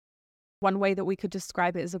One way that we could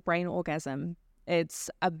describe it is a brain orgasm. It's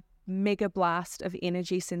a mega blast of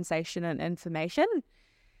energy, sensation, and information.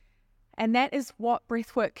 And that is what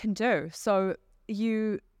breathwork can do. So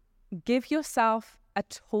you give yourself a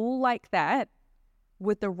tool like that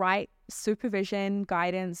with the right supervision,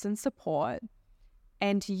 guidance, and support,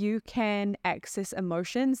 and you can access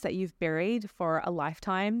emotions that you've buried for a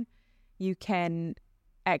lifetime. You can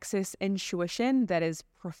access intuition that is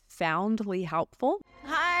profoundly helpful.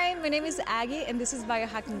 Hi, my name is Aggie, and this is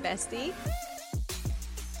Biohacking Bestie.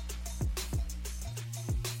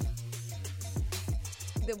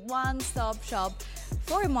 The one-stop shop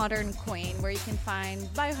for a modern queen, where you can find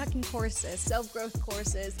biohacking courses, self-growth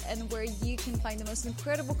courses, and where you can find the most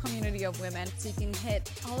incredible community of women so you can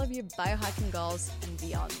hit all of your biohacking goals and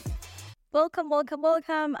beyond. Welcome.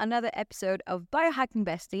 Another episode of Biohacking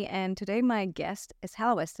Bestie, and today my guest is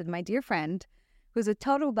Helle, Weston, my dear friend, who's a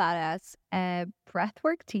total badass, a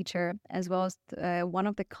breathwork teacher, as well as one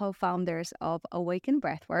of the co-founders of Awaken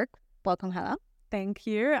Breathwork. Welcome, Helle. Thank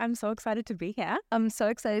you. I'm so excited to be here. I'm so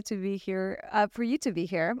excited to be here, for you to be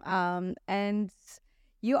here. And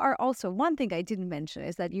you are also, one thing I didn't mention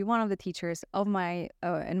is that you're one of the teachers of my,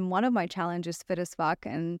 and one of my challenges, Fit as Fuck,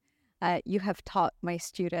 and you have taught my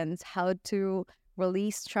students how to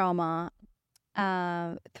release trauma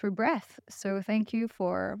through breath. So thank you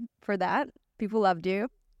for that. People loved you.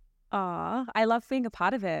 I love being a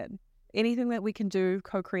part of it. Anything that we can do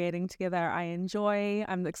co-creating together, I enjoy.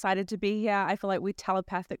 I'm excited to be here. I feel like we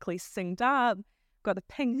telepathically synced up, got the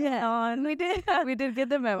ping on. We did get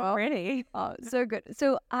the memo already. Oh, so good.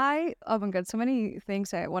 So oh my God, so many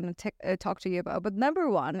things I want to talk to you about. But number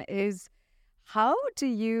one is, how do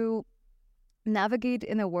you navigate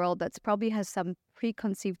in a world that's probably has some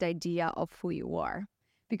preconceived idea of who you are?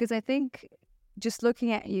 Because I think just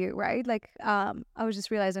looking at you, right? Like, I was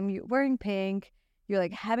just realizing you're wearing pink. You're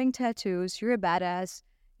like having tattoos, you're a badass,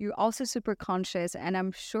 you're also super conscious. And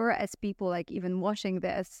I'm sure as people like even watching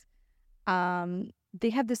this, they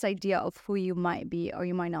have this idea of who you might be or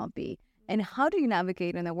you might not be. And how do you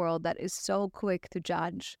navigate in a world that is so quick to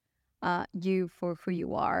judge you for who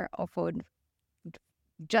you are or for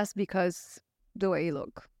just because the way you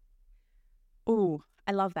look? Ooh,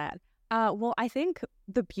 I love that. Well, I think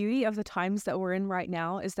the beauty of the times that we're in right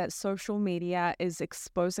now is that social media is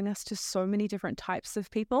exposing us to so many different types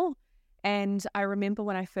of people. And I remember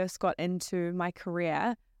when I first got into my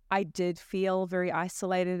career, I did feel very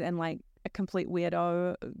isolated and like a complete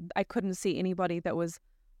weirdo. I couldn't see anybody that was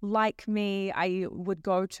like me. I would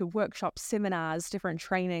go to workshops, seminars, different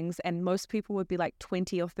trainings, and most people would be like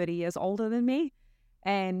 20 or 30 years older than me.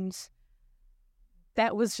 And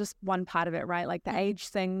that was just one part of it, right? Like the age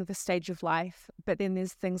thing, the stage of life. But then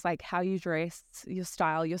there's things like how you dress, your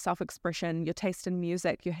style, your self-expression, your taste in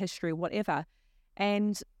music, your history, whatever.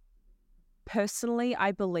 And personally,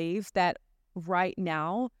 I believe that right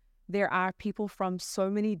now, there are people from so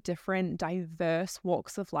many different diverse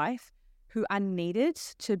walks of life who are needed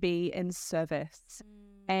to be in service.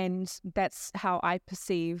 And that's how I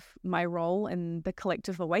perceive my role in the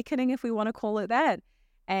collective awakening, if we want to call it that.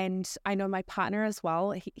 And I know my partner as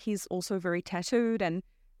well, he's also very tattooed. And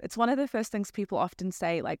it's one of the first things people often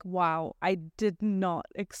say, like, wow, I did not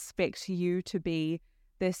expect you to be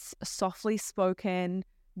this softly spoken,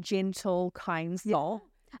 gentle, kind soul.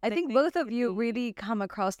 I think both of you really come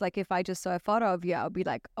across, like, if I just saw a photo of you, I'll be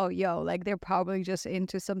like, oh, yo, like they're probably just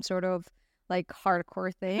into some sort of like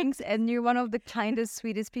hardcore things. And you're one of the kindest,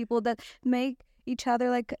 sweetest people that make each other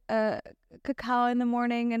like cacao in the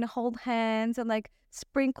morning and hold hands and like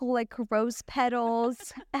sprinkle like rose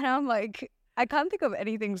petals. And I'm like, I can't think of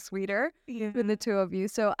anything sweeter than the two of you.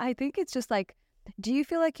 So I think it's just like, do you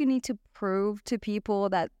feel like you need to prove to people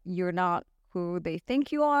that you're not who they think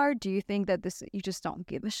you are? Do you think that you just don't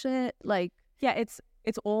give a shit? Like, yeah, it's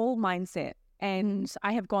all mindset. And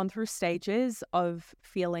I have gone through stages of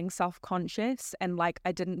feeling self-conscious and like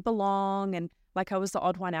I didn't belong and like I was the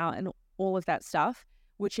odd one out and all of that stuff,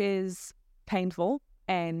 which is painful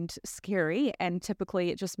and scary. And typically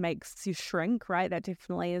it just makes you shrink, right? That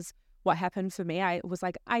definitely is what happened for me. I was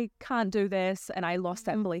like, I can't do this. And I lost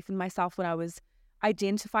that belief in myself when I was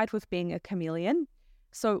identified with being a chameleon.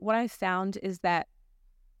 So what I found is that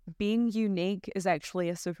being unique is actually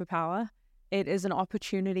a superpower. It is an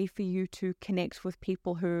opportunity for you to connect with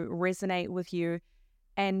people who resonate with you.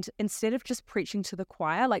 And instead of just preaching to the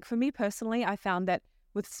choir, like for me personally, I found that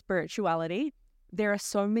with spirituality, there are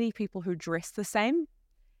so many people who dress the same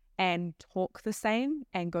and talk the same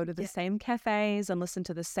and go to the same cafes and listen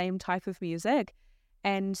to the same type of music.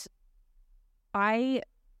 And I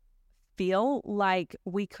feel like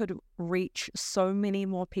we could reach so many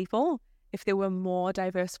more people if there were more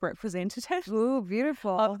diverse representatives Ooh,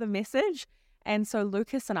 beautiful. of the message. And so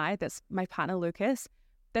Lucas and I, that's my partner Lucas,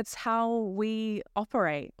 that's how we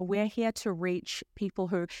operate. We're here to reach people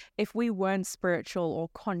who, if we weren't spiritual or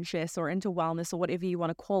conscious or into wellness or whatever you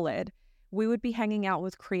want to call it, we would be hanging out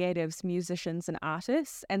with creatives, musicians, and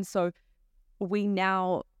artists. And so we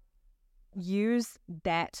now use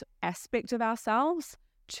that aspect of ourselves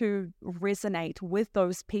to resonate with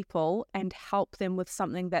those people and help them with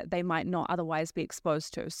something that they might not otherwise be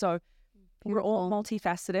exposed to. So we're all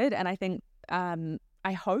multifaceted, and I think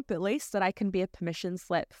I hope at least that I can be a permission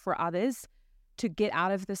slip for others to get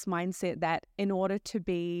out of this mindset that in order to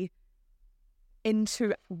be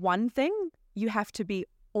into one thing, you have to be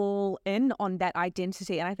all in on that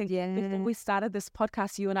identity. And I think before we started this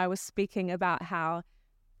podcast, you and I were speaking about how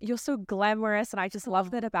you're so glamorous, and I just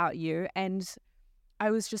love that about you. And I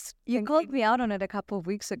was just You called me out on it a couple of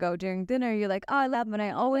weeks ago during dinner. You're like, oh, I love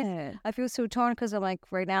it. I feel so torn because I'm like,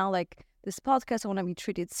 right now, like this podcast, I want to be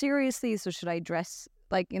treated seriously. So should I dress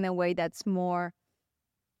like in a way that's more,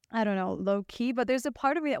 I don't know, low key? But there's a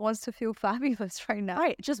part of me that wants to feel fabulous right now.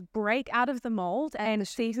 Right. Just break out of the mold and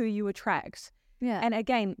see who you attract. Yeah. And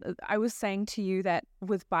again, I was saying to you that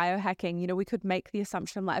with biohacking, you know, we could make the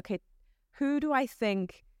assumption, I'm like, okay, who do I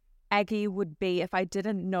think Aggie would be if I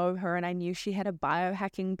didn't know her and I knew she had a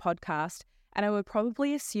biohacking podcast? And I would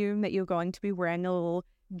probably assume that you're going to be wearing a little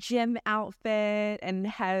gym outfit and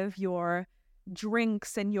have your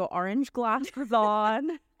drinks and your orange glasses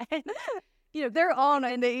on. And, you know, they're on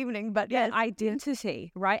in the evening, but yeah,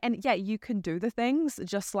 identity, right? And yeah, you can do the things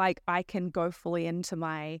just like I can go fully into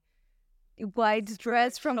my white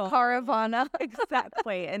dress from Caravana.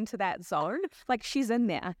 Exactly, into that zone. Like she's in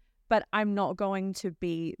there. But I'm not going to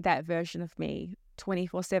be that version of me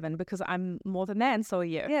 24/7 because I'm more than that, and so are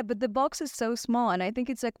you. Yeah, but the box is so small, and I think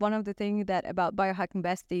it's like one of the things that about biohacking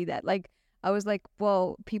bestie that like I was like,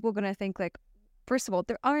 well, people are gonna think like, first of all,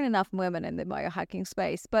 there aren't enough women in the biohacking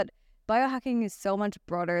space, but biohacking is so much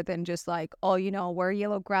broader than just like, oh, you know, wear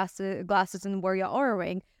yellow glasses and wear your aura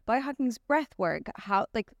ring. Biohacking is breathwork, how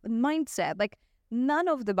like mindset, like. None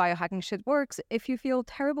of the biohacking shit works if you feel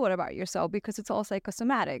terrible about yourself because it's all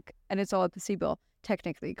psychosomatic and it's all a placebo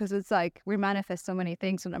technically because it's like we manifest so many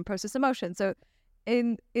things and unprocessed emotions. So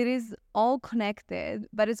it is all connected,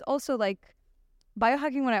 but it's also like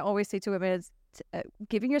biohacking, what I always say to women is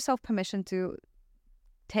giving yourself permission to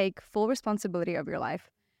take full responsibility of your life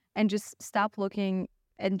and just stop looking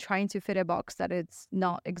and trying to fit a box that it's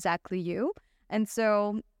not exactly you. And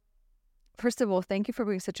so first of all, thank you for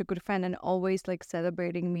being such a good friend and always like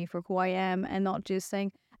celebrating me for who I am and not just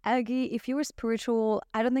saying, Aggie, if you were spiritual,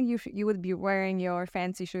 I don't think you would be wearing your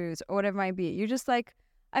fancy shoes or whatever it might be. You're just like,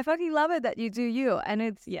 I fucking love it that you do you. And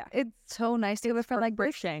it's so nice to have a friend like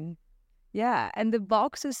this. Yeah. And the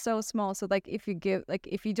box is so small. So like if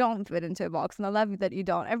you don't fit into a box, and I love that you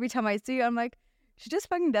don't. Every time I see you, I'm like, she just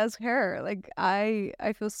fucking does her. Like I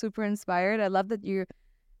feel super inspired. I love that you're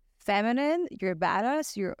feminine, you're a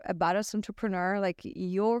badass, you're a badass entrepreneur. Like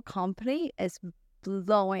your company is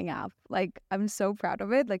blowing up. Like I'm so proud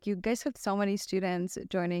of it. Like you guys have so many students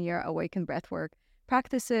joining your Awaken Breathwork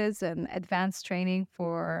practices and advanced training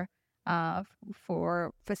for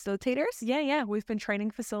facilitators. Yeah, we've been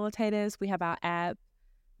training facilitators. We have our app.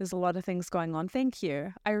 There's a lot of things going on. Thank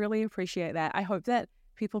you. I really appreciate that. I hope that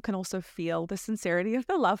people can also feel the sincerity of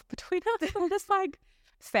the love between us. We're just like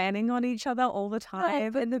fanning on each other all the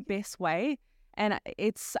time in the best way. And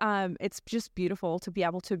it's just beautiful to be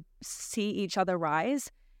able to see each other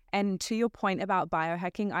rise. And to your point about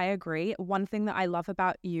biohacking, I agree. One thing that I love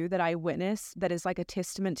about you that I witness that is like a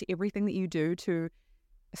testament to everything that you do to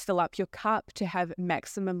fill up your cup, to have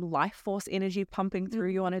maximum life force energy pumping through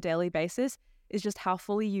you on a daily basis is just how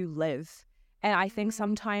fully you live. And I think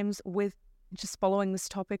sometimes with just following this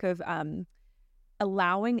topic of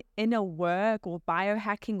allowing inner work or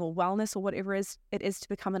biohacking or wellness or whatever it is to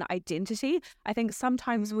become an identity, I think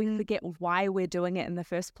sometimes we forget why we're doing it in the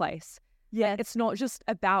first place. Yeah, it's not just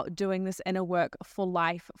about doing this inner work for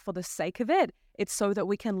life for the sake of it. It's so that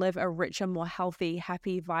we can live a richer, more healthy,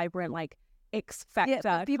 happy, vibrant, like X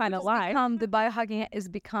factor kind of life. The biohacking has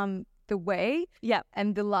become the way. Yeah.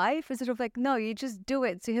 And the life is sort of like, no, you just do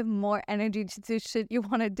it so you have more energy to do shit you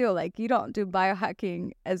want to do. Like you don't do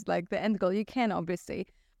biohacking as like the end goal. You can obviously.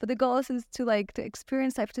 But the goal is to like to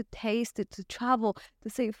experience life, to taste it, to travel, to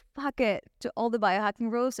say fuck it to all the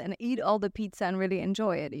biohacking rules and eat all the pizza and really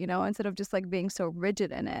enjoy it, you know, instead of just like being so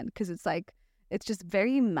rigid in it. Because it's like, it's just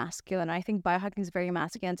very masculine. I think biohacking is very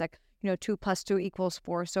masculine. It's like, 2 + 2 =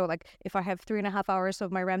 4. So like if I have 3.5 hours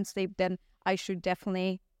of my REM sleep, then I should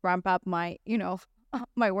definitely ramp up my,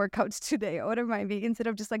 my workouts today or whatever it might be, instead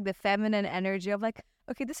of just like the feminine energy of like,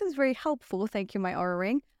 okay, this is very helpful. Thank you, my Aura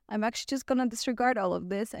Ring. I'm actually just going to disregard all of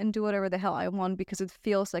this and do whatever the hell I want because it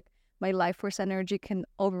feels like my life force energy can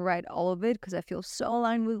override all of it because I feel so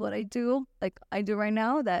aligned with what I do, like I do right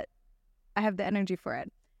now, that I have the energy for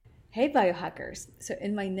it. Hey biohackers! So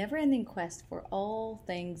in my never-ending quest for all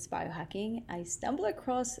things biohacking, I stumbled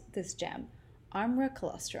across this gem, Armra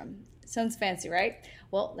Colostrum. Sounds fancy, right?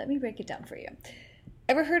 Well, let me break it down for you.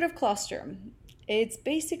 Ever heard of colostrum? It's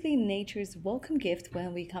basically nature's welcome gift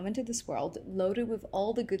when we come into this world loaded with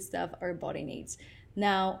all the good stuff our body needs.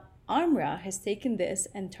 Now, Armra has taken this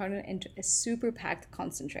and turned it into a super packed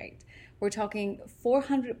concentrate. We're talking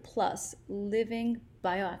 400 plus living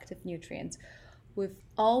bioactive nutrients with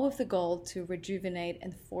the goal to rejuvenate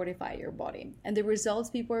and fortify your body. And the results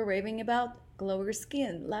people are raving about: glowier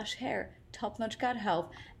skin, lash hair, top-notch gut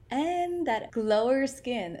health, and that glowier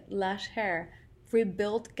skin, lash hair,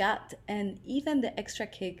 rebuilt gut, and even the extra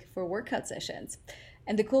kick for workout sessions.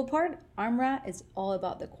 And the cool part, Armra is all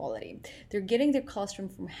about the quality. They're getting their colostrum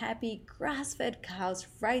from happy, grass-fed cows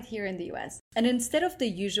right here in the US. And instead of the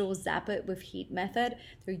usual zap it with heat method,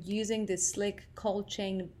 they're using this slick cold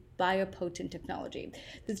chain biopotent technology.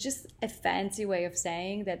 That's just a fancy way of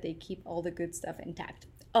saying that they keep all the good stuff intact.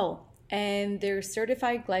 Oh, and they're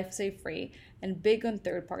certified glyphosate free and big on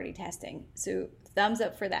third-party testing. So thumbs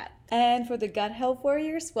up for that. And for the gut health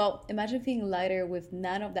warriors, well, imagine feeling lighter with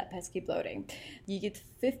none of that pesky bloating. You get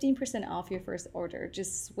 15% off your first order.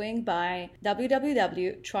 Just swing by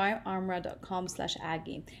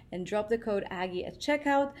www.tryarmra.com/Aggie and drop the code Aggie at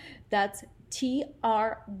checkout. That's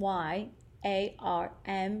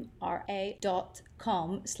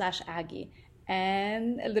TRYARMRA.com/Aggie.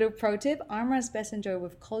 And a little pro tip, Armra is best enjoyed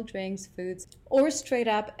with cold drinks, foods, or straight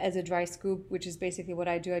up as a dry scoop, which is basically what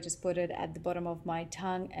I do. I just put it at the bottom of my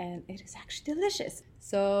tongue and it is actually delicious.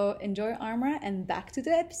 So enjoy Armra and back to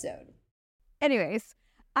the episode. Anyways,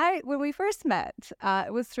 when we first met,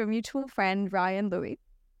 it was through a mutual friend, Ryan Louie,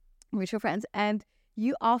 mutual friends, and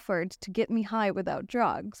you offered to get me high without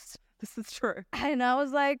drugs. This is true. And I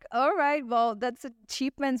was like, all right, well, that's a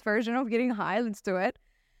cheap man's version of getting high. Let's do it.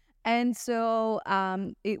 And so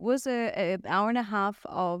it was an hour and a half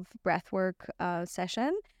of breathwork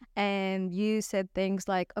session. And you said things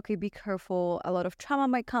like, okay, be careful. A lot of trauma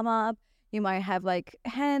might come up. You might have like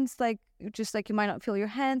hands, like just like you might not feel your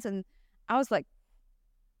hands. And I was like,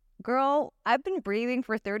 girl, I've been breathing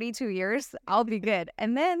for 32 years. I'll be good.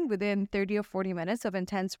 And then within 30 or 40 minutes of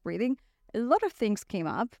intense breathing, a lot of things came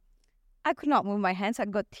up. I could not move my hands. I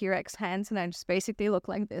got T-Rex hands and I just basically looked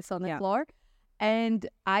like this on the floor. And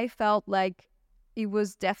I felt like it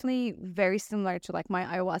was definitely very similar to like my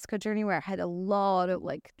ayahuasca journey where I had a lot of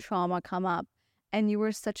like trauma come up. And you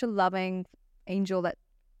were such a loving angel that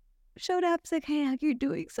showed up, like, hey, how are you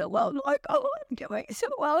doing so well? I'm like, oh, I'm doing so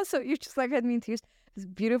well. So you just like had me in tears. It's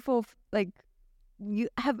beautiful. Like you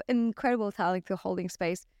have incredible talent to holding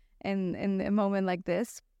space in a moment like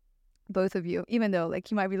this. Both of you, even though like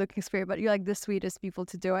you might be looking spirit, but you're like the sweetest people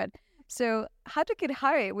to do it. So how to get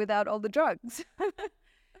high without all the drugs?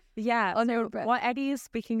 Yeah. So what Aggie is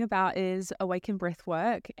speaking about is Awaken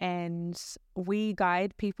Breathwork, and we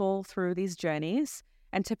guide people through these journeys.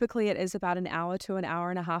 And typically it is about an hour to an hour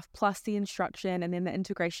and a half plus the instruction and then the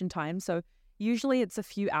integration time. So usually it's a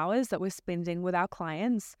few hours that we're spending with our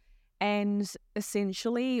clients. And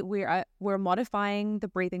essentially we're modifying the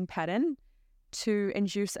breathing pattern to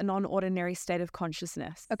induce a non-ordinary state of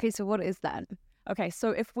consciousness. Okay, so what is that? Okay,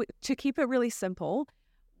 so to keep it really simple,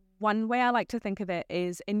 one way I like to think of it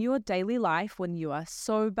is in your daily life when you are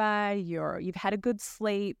sober, you've had a good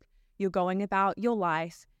sleep, you're going about your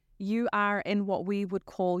life, you are in what we would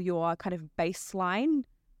call your kind of baseline,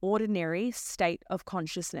 ordinary state of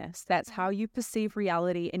consciousness. That's how you perceive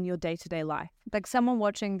reality in your day-to-day life. Like someone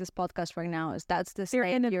watching this podcast right now that's the They're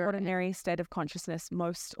in an ordinary state of consciousness,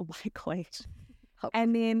 most likely.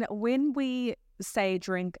 And then when we say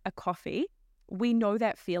drink a coffee, we know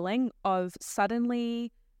that feeling of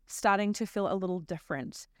suddenly starting to feel a little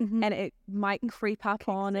different. Mm-hmm. And it might creep up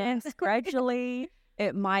on us gradually.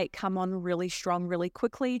 It might come on really strong, really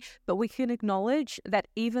quickly. But we can acknowledge that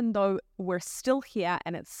even though we're still here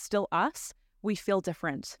and it's still us, we feel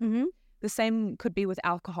different. Mm-hmm. The same could be with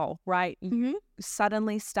alcohol, right? Mm-hmm. You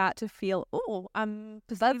suddenly start to feel, I'm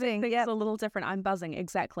buzzing. It's a little different. I'm buzzing.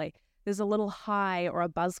 Exactly. There's a little high or a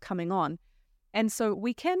buzz coming on. And so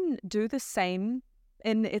we can do the same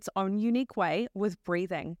in its own unique way with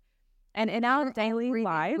breathing. And in our daily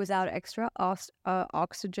lives, without extra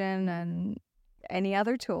oxygen and any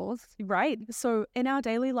other tools. Right. So in our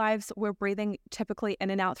daily lives, we're breathing typically in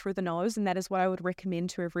and out through the nose. And that is what I would recommend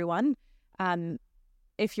to everyone.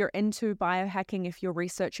 if you're into biohacking, if you're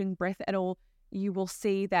researching breath at all, you will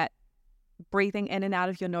see that breathing in and out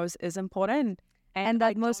of your nose is important. And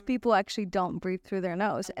that most people actually don't breathe through their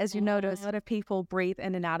nose, as you notice. A lot of people breathe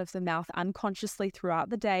in and out of the mouth unconsciously throughout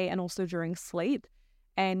the day and also during sleep.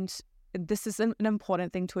 And this is an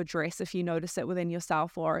important thing to address if you notice it within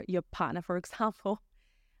yourself or your partner, for example.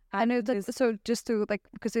 I know that. So just to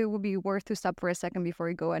because it would be worth to stop for a second before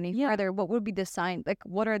we go any further. What would be the sign?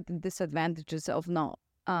 What are the disadvantages of not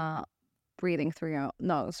breathing through your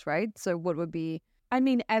nose, right? So what would be? I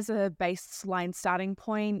mean, as a baseline starting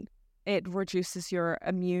point, it reduces your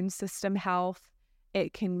immune system health.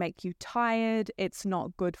 It can make you tired. It's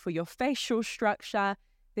not good for your facial structure.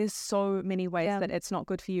 There's so many ways that it's not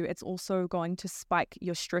good for you. It's also going to spike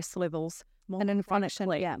your stress levels more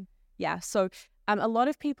chronically. Yeah. So a lot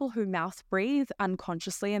of people who mouth breathe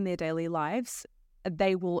unconsciously in their daily lives,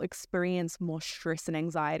 they will experience more stress and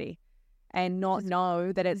anxiety and not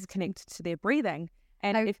know that it's connected to their breathing.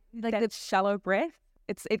 And if that shallow breath,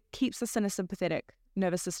 it keeps us in a sympathetic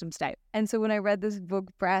nervous system state. And so when I read this book,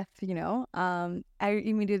 Breath, I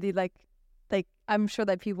immediately I'm sure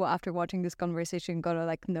that people after watching this conversation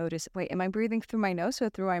gonna notice, wait, am I breathing through my nose or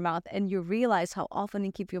through my mouth? And you realize how often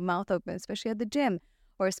you keep your mouth open, especially at the gym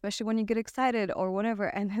or especially when you get excited or whatever.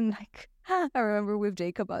 And then I remember with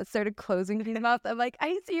Jacob, I started closing his mouth. I'm like,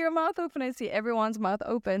 I see your mouth open. I see everyone's mouth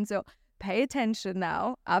open. So pay attention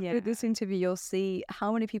now. After this interview, you'll see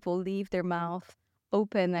how many people leave their mouth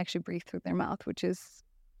open and actually breathe through their mouth, which is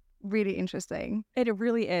really interesting. It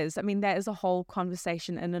really is. I mean, that is a whole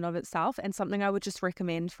conversation in and of itself. And something I would just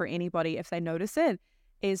recommend for anybody, if they notice it,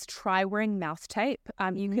 is try wearing mouth tape.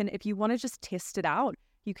 You can, if you want to just test it out,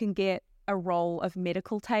 you can get a roll of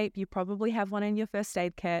medical tape. You probably have one in your first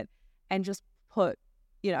aid kit, and just put,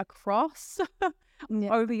 a cross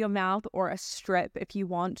over your mouth or a strip if you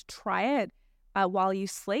want. Try it while you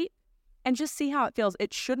sleep and just see how it feels.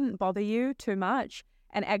 It shouldn't bother you too much.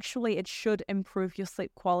 And actually, it should improve your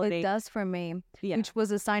sleep quality. It does for me, which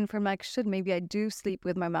was a sign for maybe I do sleep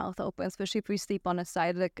with my mouth open, especially if we sleep on a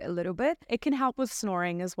side a little bit. It can help with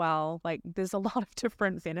snoring as well. There's a lot of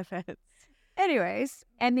different benefits. Anyways,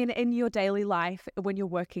 and then in your daily life, when you're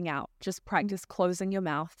working out, just practice closing your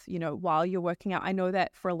mouth, while you're working out. I know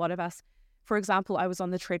that for a lot of us, for example, I was on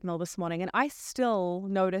the treadmill this morning and I still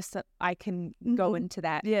notice that I can go into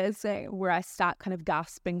that. Where I start kind of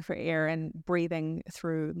gasping for air and breathing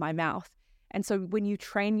through my mouth. And so when you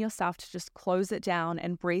train yourself to just close it down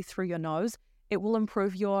and breathe through your nose, it will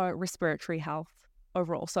improve your respiratory health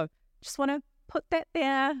overall. So just want to put that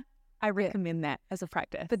there. I recommend that as a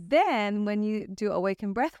practice. But then when you do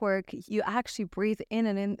awaken breath work, you actually breathe in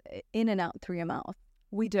and out through your mouth.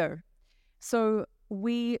 We do. So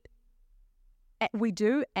we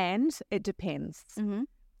do, and it depends.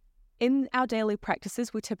 In our daily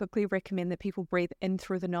practices, we typically recommend that people breathe in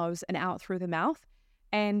through the nose and out through the mouth.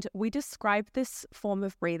 And we describe this form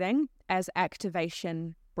of breathing as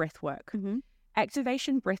activation breath work.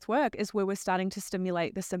 Activation breath work is where we're starting to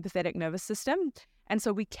stimulate the sympathetic nervous system. And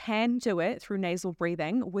so we can do it through nasal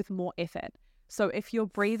breathing with more effort. So if you're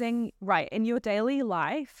breathing in your daily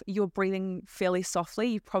life, you're breathing fairly softly,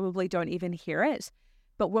 you probably don't even hear it.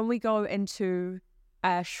 But when we go into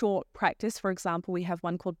a short practice, for example, we have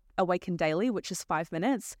one called Awaken Daily, which is 5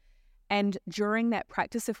 minutes. And during that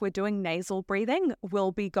practice, if we're doing nasal breathing,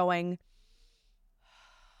 we'll be going.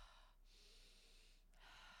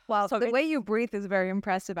 Wow. So the way you breathe is very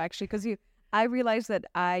impressive, actually, because I realized that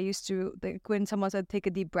I used to, when someone said take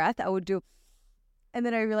a deep breath, I would do, and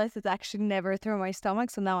then I realized it's actually never through my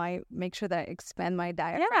stomach. So now I make sure that I expand my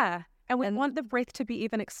diaphragm. Yeah. And we want the breath to be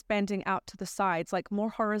even expanding out to the sides, more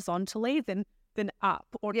horizontally than up.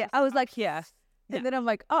 Or I was like, And then I'm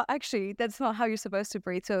like, oh, actually, that's not how you're supposed to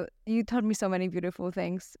breathe. So you taught me so many beautiful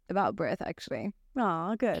things about breath, actually.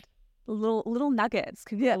 Oh, good. Little nuggets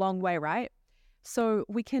can go a long way, right? So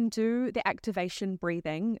we can do the activation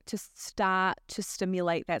breathing to start to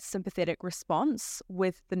stimulate that sympathetic response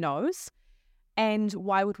with the nose. And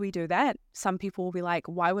why would we do that? Some people will be like,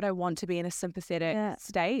 why would I want to be in a sympathetic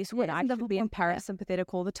state when I should be in parasympathetic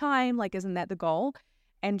all the time? Isn't that the goal?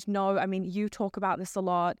 And no, I mean, you talk about this a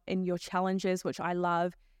lot in your challenges, which I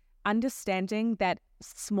love. Understanding that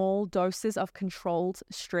small doses of controlled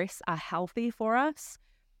stress are healthy for us.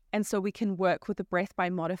 And so we can work with the breath by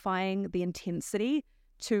modifying the intensity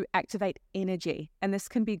to activate energy. And this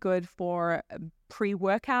can be good for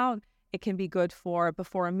pre-workout. It can be good for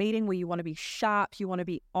before a meeting where you want to be sharp, you want to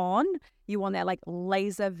be on, you want that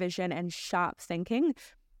laser vision and sharp thinking.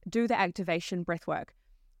 Do the activation breath work.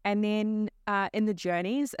 And then in the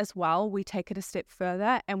journeys as well, we take it a step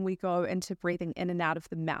further and we go into breathing in and out of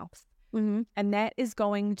the mouth. And that is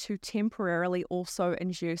going to temporarily also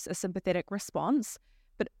induce a sympathetic response.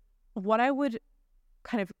 But what I would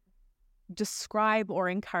kind of describe or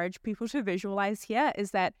encourage people to visualize here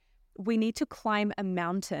is that we need to climb a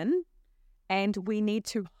mountain and we need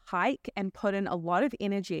to hike and put in a lot of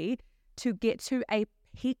energy to get to a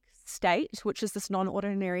peak state, which is this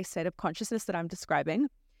non-ordinary state of consciousness that I'm describing.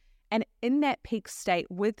 And in that peak state,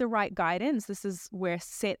 with the right guidance, this is where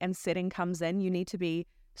set and setting comes in. You need to be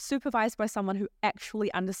supervised by someone who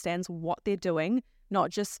actually understands what they're doing,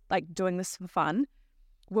 not just like doing this for fun.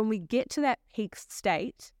 When we get to that peak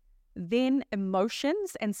state, then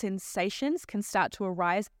emotions and sensations can start to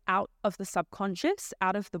arise out of the subconscious,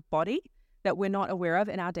 out of the body that we're not aware of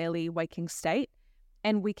in our daily waking state.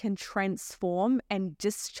 And we can transform and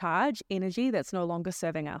discharge energy that's no longer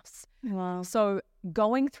serving us. Wow. So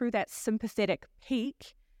going through that sympathetic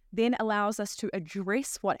peak then allows us to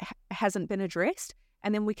address what hasn't been addressed.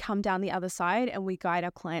 And then we come down the other side and we guide our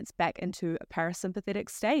clients back into a parasympathetic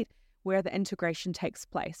state where the integration takes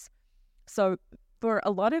place. So for a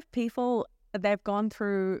lot of people, they've gone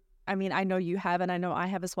through, I mean, I know you have and I know I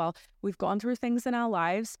have as well. We've gone through things in our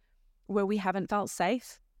lives where we haven't felt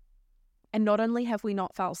safe. And not only have we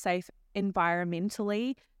not felt safe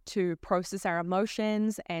environmentally to process our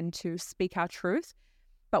emotions and to speak our truth,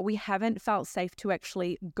 but we haven't felt safe to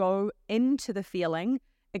actually go into the feeling,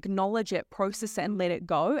 acknowledge it, process it, and let it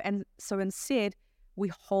go. And so instead, we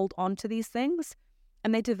hold on to these things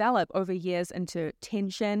and they develop over years into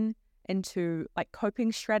tension, into like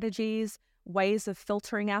coping strategies, ways of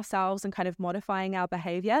filtering ourselves and kind of modifying our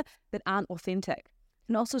behavior that aren't authentic.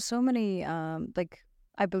 And also so many,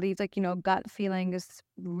 I believe, gut feeling is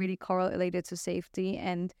really correlated to safety.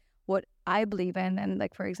 And what I believe in, and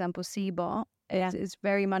like, for example, SIBO is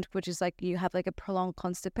very much, which is like you have like a prolonged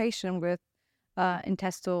constipation with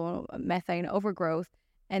intestinal methane overgrowth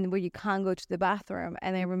and where you can't go to the bathroom.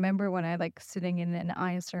 And I remember when I like sitting in an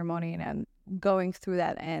iron ceremony and I'm going through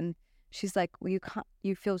that and she's like, well,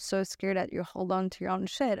 you feel so scared that you hold on to your own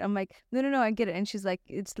shit. I'm like, no, I get it. And she's like,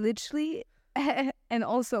 it's literally... and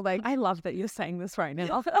also like I love that you're saying this right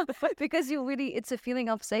now because it's a feeling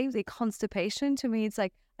of safety. Constipation to me, it's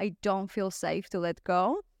like I don't feel safe to let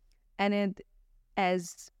go. And it,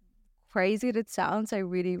 as crazy as it sounds, I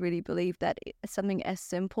really, really believe that something as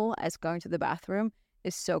simple as going to the bathroom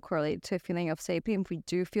is so correlated to a feeling of safety. And if we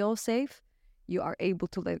do feel safe, you are able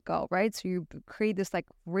to let go, right? So you create this like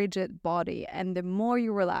rigid body, and the more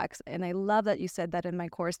you relax, and I love that you said that in my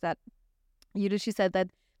course, that you literally said that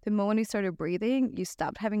the moment you started breathing, you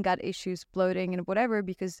stopped having gut issues, bloating and whatever,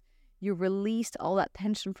 because you released all that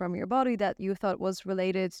tension from your body that you thought was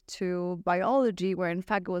related to biology, where in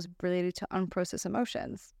fact it was related to unprocessed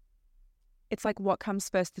emotions. It's like what comes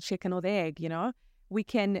first, the chicken or the egg, you know? We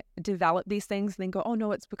can develop these things and then go, oh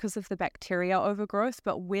no, it's because of the bacteria overgrowth.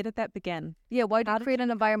 But where did that begin? Yeah, why did you create an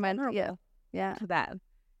environment? Yeah. For that.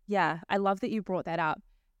 Yeah, I love that you brought that up.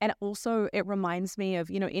 And also it reminds me of,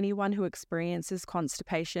 anyone who experiences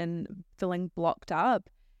constipation, feeling blocked up.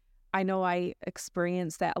 I know I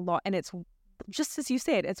experience that a lot. And it's just as you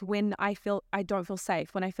said, it's when I don't feel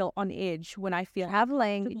safe, when I feel on edge, when I feel...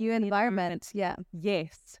 Traveling, new environment. Yeah.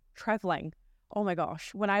 Yes, traveling. Oh my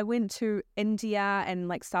gosh. When I went to India and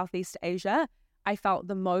like Southeast Asia, I felt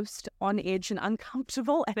the most on edge and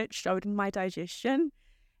uncomfortable, and it showed in my digestion.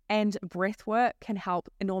 And breathwork can help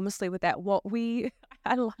enormously with that.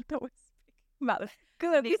 I love that we're speaking about this.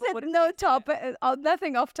 Good. You said no topic,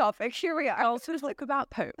 nothing off topic. Here we are. I'll talk about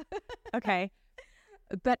poop. Okay.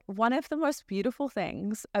 But one of the most beautiful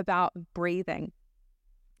things about breathing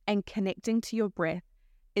and connecting to your breath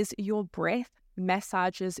is your breath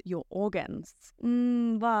massages your organs.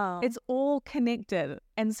 Wow. It's all connected.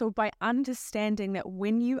 And so by understanding that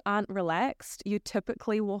when you aren't relaxed, you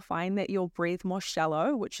typically will find that you'll breathe more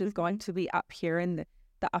shallow, which is going to be up here in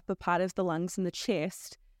the upper part of the lungs and the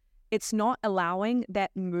chest. It's not allowing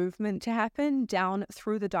that movement to happen down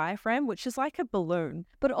through the diaphragm, which is like a balloon.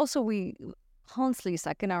 But also we constantly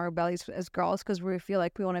suck in our bellies as girls because we feel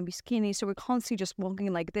like we want to be skinny. So we're constantly just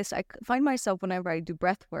walking like this. I find myself whenever I do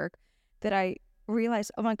breath work that I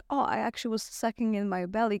realize, I'm like, I actually was sucking in my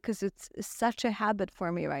belly because it's such a habit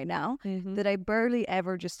for me right now that I barely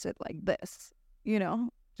ever just sit like this,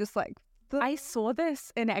 just like. I saw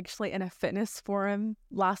this in a fitness forum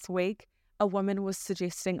last week. A woman was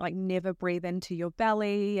suggesting like never breathe into your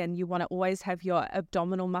belly, and you want to always have your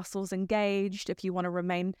abdominal muscles engaged if you want to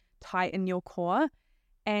remain tight in your core.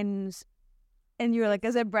 And you're like,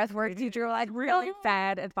 as a breathwork teacher, like really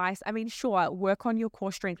bad advice. I mean, sure, work on your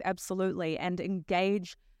core strength, absolutely, and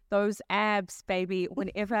engage those abs, baby,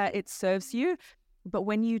 whenever it serves you. But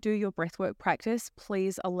when you do your breathwork practice,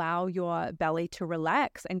 please allow your belly to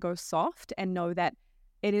relax and go soft, and know that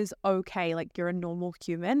it is okay. Like, you're a normal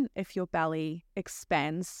human if your belly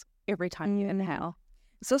expands every time you inhale.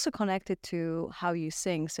 It's also connected to how you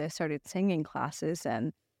sing. So I started singing classes,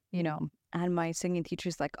 and, and my singing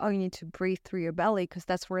teacher's like, oh, you need to breathe through your belly because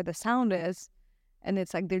that's where the sound is. And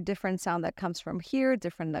it's like there's different sound that comes from here,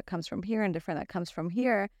 different that comes from here, and different that comes from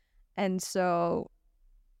here. And so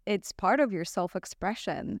it's part of your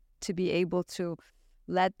self-expression to be able to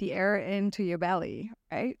let the air into your belly,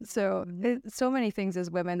 right? So so many things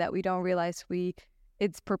as women that we don't realize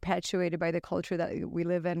it's perpetuated by the culture that we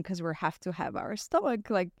live in, because we have to have our stomach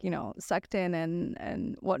sucked in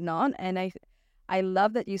and whatnot. And I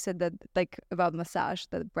love that you said that, like, about massage,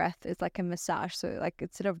 that breath is like a massage. So like,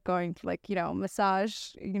 instead of going to massage,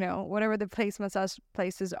 whatever the massage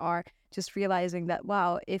places are, just realizing that,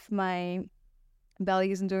 wow, if my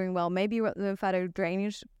belly isn't doing well, maybe lymphatic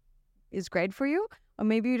drainage is great for you, or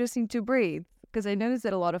maybe you just need to breathe. Because I notice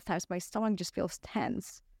that a lot of times my stomach just feels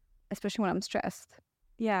tense, especially when I'm stressed.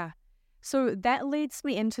 Yeah. So that leads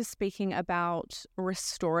me into speaking about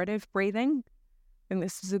restorative breathing. And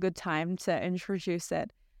this is a good time to introduce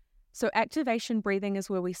it. So activation breathing is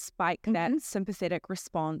where we spike that sympathetic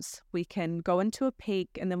response. We can go into a peak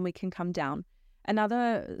and then we can come down.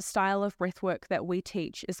 Another style of breath work that we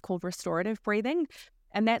teach is called restorative breathing.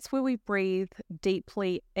 And that's where we breathe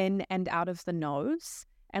deeply in and out of the nose,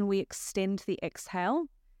 and we extend the exhale.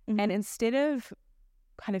 And instead of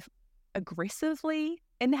kind of aggressively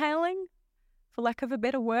inhaling, for lack of a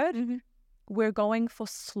better word, we're going for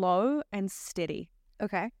slow and steady.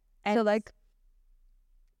 Okay. And so like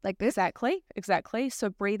this? Exactly. So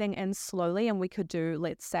breathing in slowly, and we could do,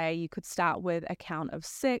 let's say you could start with a count of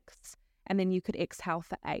 6, and then you could exhale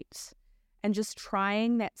for 8. And just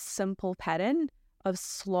trying that simple pattern of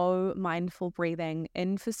slow, mindful breathing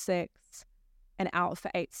in for 6 and out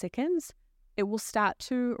for 8 seconds, it will start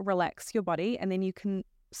to relax your body. And then you can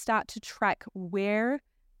start to track where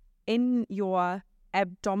in your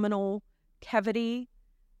abdominal cavity,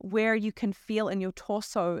 where you can feel in your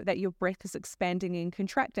torso that your breath is expanding and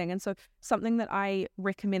contracting. And so something that I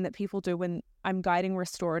recommend that people do when I'm guiding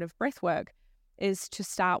restorative breath work is to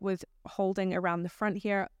start with holding around the front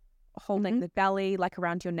here, holding the belly, like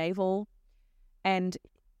around your navel, and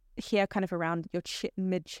here kind of around your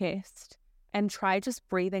mid-chest, and try just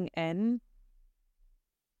breathing in.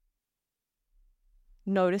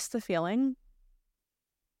 Notice the feeling,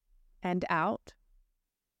 and out.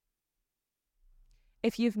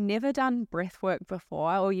 If you've never done breath work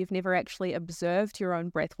before, or you've never actually observed your own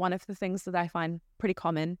breath, one of the things that I find pretty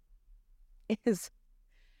common is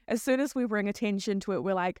as soon as we bring attention to it,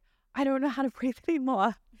 we're like, I don't know how to breathe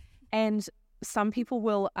anymore. And some people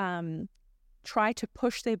will try to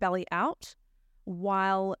push their belly out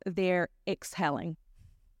while they're exhaling,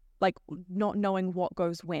 like not knowing what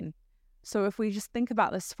goes when. So if we just think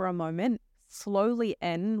about this for a moment, slowly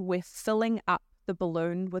in, we're filling up the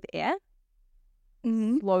balloon with air.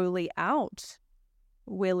 Slowly out,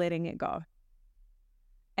 we're letting it go.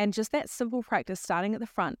 And just that simple practice, starting at the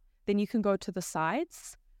front, then you can go to the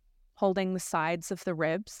sides, holding the sides of the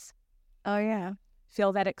ribs. Oh, yeah.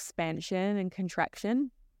 Feel that expansion and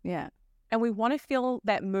contraction. Yeah. And we want to feel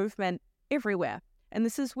that movement everywhere. And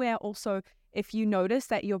this is where also, if you notice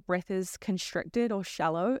that your breath is constricted or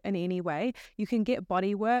shallow in any way, you can get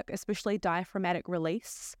body work, especially diaphragmatic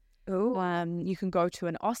release. You can go to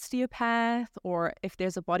an osteopath, or if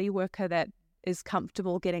there's a body worker that is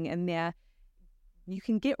comfortable getting in there, you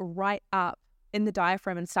can get right up in the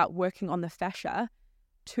diaphragm and start working on the fascia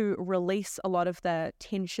to release a lot of the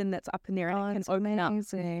tension that's up in there, and it can open up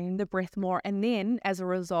the breath more. And then as a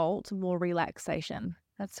result, more relaxation.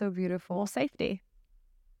 That's so beautiful. More safety.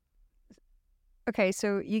 Okay,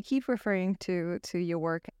 so you keep referring to your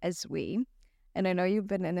work as we. And I know you've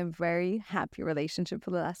been in a very happy relationship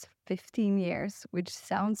for the last 15 years, which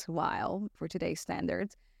sounds wild for today's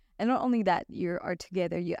standards. And not only that, you are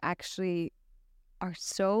together, you actually are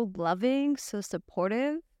so loving, so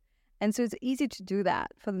supportive. And so it's easy to do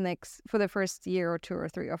that for the first year or 2 or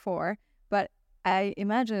 3 or 4. But I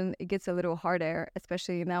imagine it gets a little harder,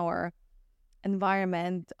 especially in our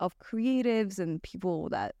environment of creatives and people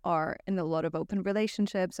that are in a lot of open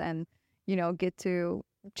relationships and, get to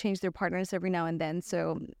change their partners every now and then.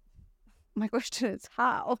 So my question is,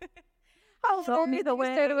 how? How Show me the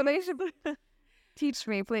way. Relationship? Teach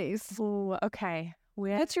me, please. Ooh, okay.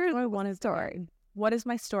 What's your story? What is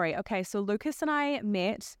my story? Okay, so Lucas and I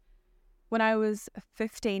met when I was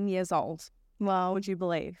 15 years old. Wow. Would you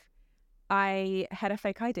believe? I had a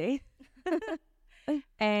fake ID.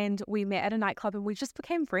 And we met at a nightclub and we just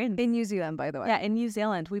became friends. In New Zealand, by the way. Yeah, in New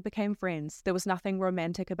Zealand, we became friends. There was nothing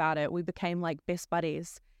romantic about it. We became like best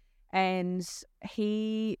buddies. And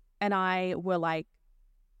he and I were like,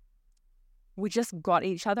 we just got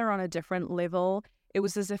each other on a different level. It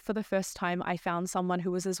was as if for the first time I found someone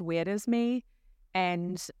who was as weird as me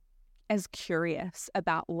and as curious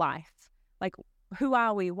about life. Like, who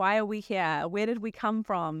are we? Why are we here? Where did we come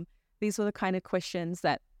from? These were the kind of questions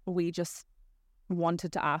that we just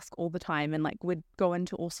wanted to ask all the time, and like would go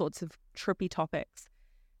into all sorts of trippy topics.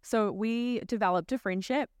 So we developed a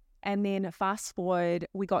friendship, and then fast forward,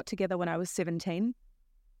 we got together when I was 17.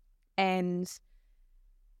 And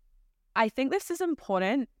I think this is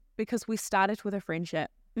important because we started with a friendship.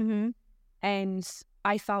 And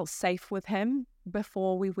I felt safe with him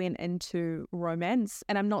before we went into romance.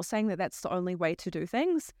 And I'm not saying that that's the only way to do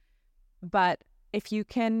things, but if you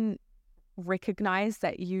can recognize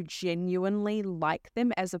that you genuinely like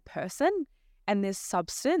them as a person and there's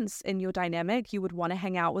substance in your dynamic, you would want to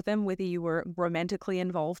hang out with them whether you were romantically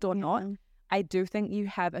involved or not. I do think you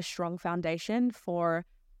have a strong foundation for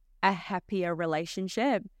a happier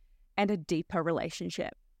relationship and a deeper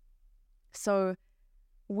relationship. So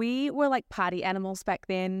we were like party animals back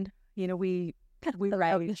then. You know, we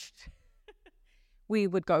raged. We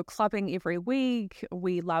would go clubbing every week.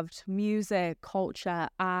 We loved music, culture,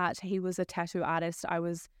 art. He was a tattoo artist. I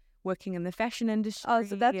was working in the fashion industry. Oh,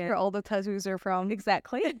 so that's where all the tattoos are from.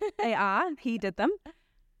 Exactly. They are. He did them.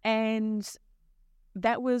 And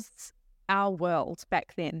that was our world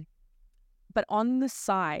back then. But on the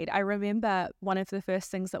side, I remember one of the first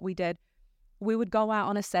things that we did, we would go out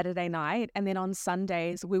on a Saturday night, and then on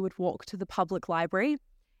Sundays we would walk to the public library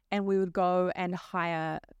and we would go and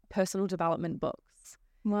hire personal development books.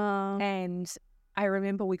 Wow. And I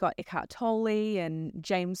remember we got Eckhart Tolle and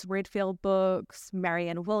James Redfield books,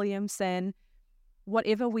 Marianne Williamson.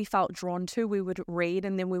 Whatever we felt drawn to, we would read,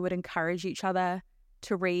 and then we would encourage each other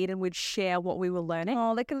to read, and we'd share what we were learning.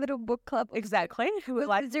 Oh, like a little book club. Exactly.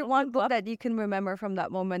 Like, is there one book that you can remember from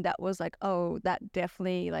that moment that was like, oh, that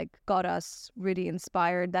definitely like got us really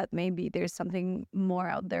inspired, that maybe there's something more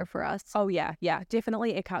out there for us? Oh, yeah.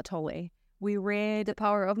 Definitely Eckhart Tolle. We read The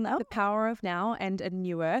Power of Now? The Power of Now and A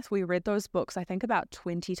New Earth. We read those books, I think, about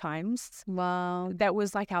 20 times. Wow. That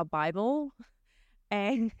was like our Bible.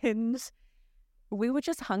 And we were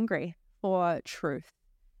just hungry for truth.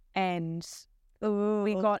 And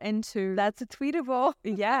we got into... That's a tweetable.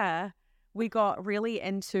 Yeah. We got really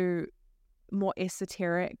into more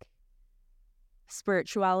esoteric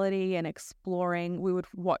spirituality and exploring. We would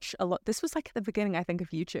watch a lot. This was like at the beginning, I think, of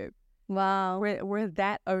YouTube. Wow. We're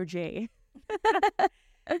that OG.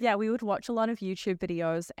 Yeah, we would watch a lot of YouTube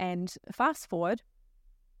videos, and fast forward,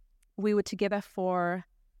 we were together for,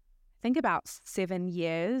 I think, about 7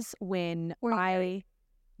 years when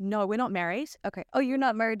No, we're not married. Okay. Oh, you're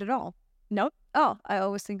not married at all? Nope. Oh, I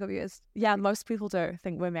always think of you as... Yeah, most people do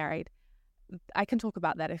think we're married. I can talk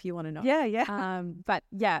about that if you want to know. Yeah. But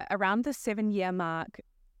yeah, around the 7-year mark,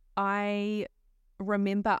 I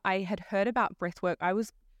remember I had heard about breathwork.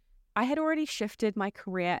 I had already shifted my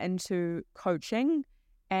career into coaching,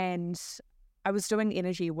 and I was doing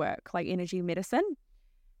energy work, like energy medicine.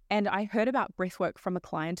 And I heard about breathwork from a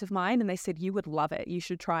client of mine, and they said, you would love it. You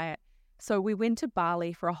should try it. So we went to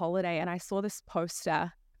Bali for a holiday, and I saw this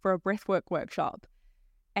poster for a breathwork workshop.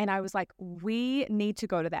 And I was like, we need to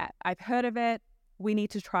go to that. I've heard of it. We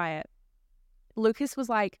need to try it. Lucas was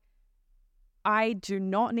like, I do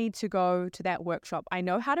not need to go to that workshop. I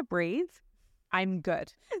know how to breathe. I'm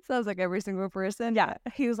good. Sounds like every single person. Yeah.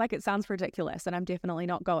 He was like, it sounds ridiculous, and I'm definitely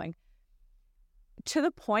not going. To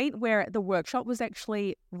the point where the workshop was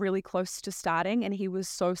actually really close to starting, and he was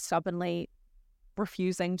so stubbornly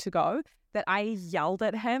refusing to go that I yelled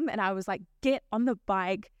at him, and I was like, get on the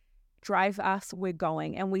bike, drive us, we're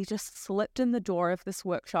going. And we just slipped in the door of this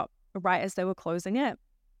workshop right as they were closing it.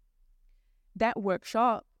 That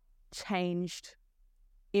workshop changed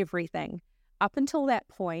everything. Up until that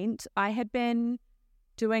point, I had been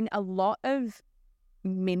doing a lot of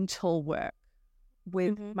mental work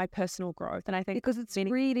with my personal growth. And I think because it's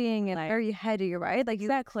reading and very heady, right? Like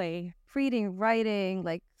exactly. Reading, writing,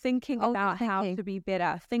 like thinking about how to be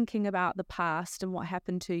better, thinking about the past and what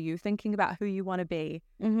happened to you, thinking about who you want to be,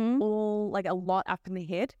 all like a lot up in the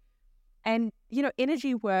head. And, you know,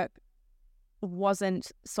 energy work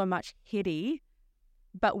wasn't so much heady,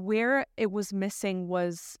 but where it was missing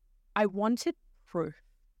was I wanted proof.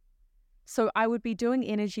 So I would be doing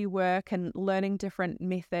energy work and learning different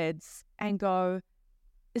methods and go,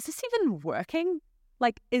 is this even working?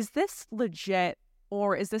 Like, is this legit,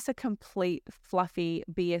 or is this a complete fluffy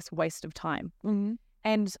BS waste of time?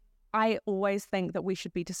 And I always think that we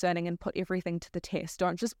should be discerning and put everything to the test.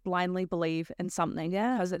 Don't just blindly believe in something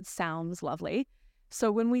because it sounds lovely.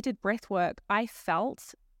 So when we did breath work, I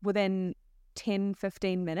felt within 10,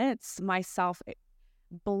 15 minutes myself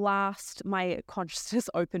blast my consciousness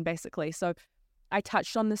open, basically. So I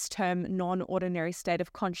touched on this term non-ordinary state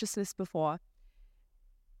of consciousness before.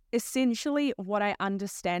 Essentially, what I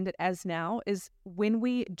understand it as now is when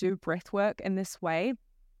we do breath work in this way,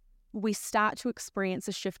 we start to experience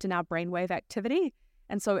a shift in our brainwave activity.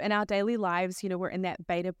 And so in our daily lives, we're in that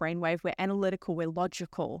beta brainwave, we're analytical, we're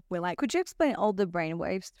logical, we're like... Could you explain all the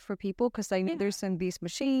brainwaves for people? Because I know there's some these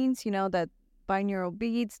machines, that binaural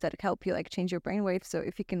beats that help you like change your brainwave. So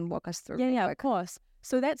if you can walk us through. Yeah, of course.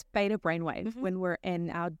 So that's beta brainwave when we're in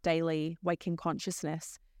our daily waking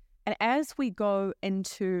consciousness. And as we go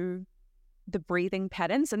into the breathing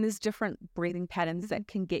patterns, and there's different breathing patterns that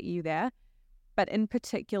can get you there, but in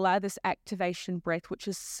particular, this activation breath, which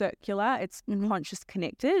is circular, it's conscious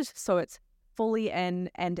connected. So it's fully in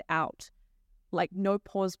and out, like no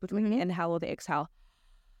pause between the inhale or the exhale.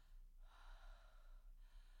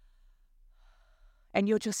 And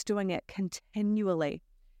you're just doing it continually.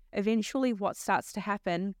 Eventually, what starts to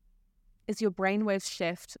happen is your brainwaves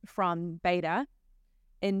shift from beta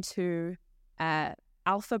into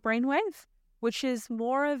alpha brainwave, which is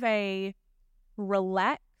more of a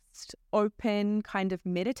relaxed, open, kind of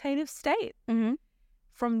meditative state.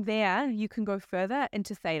 From there, you can go further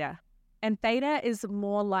into theta. And theta is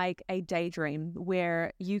more like a daydream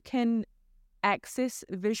where you can access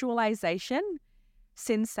visualization,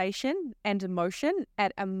 sensation, and emotion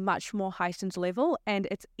at a much more heightened level. And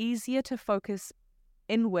it's easier to focus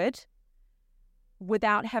inward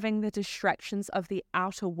without having the distractions of the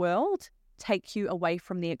outer world take you away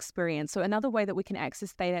from the experience. So another way that we can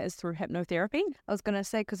access theta is through hypnotherapy. I was going to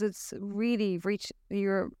say, because it's really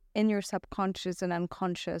you're in your subconscious and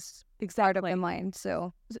unconscious part of the mind.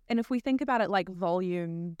 So, and if we think about it like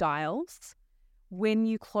volume dials, when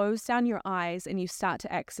you close down your eyes and you start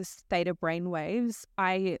to access theta brainwaves,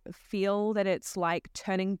 I feel that it's like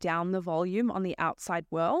turning down the volume on the outside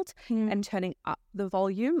world and turning up the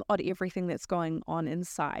volume on everything that's going on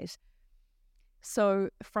inside. So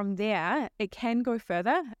from there, it can go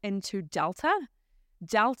further into delta.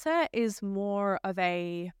 Delta is more of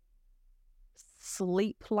a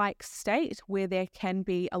sleep-like state where there can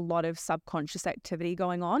be a lot of subconscious activity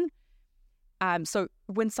going on. So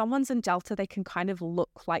when someone's in delta, they can kind of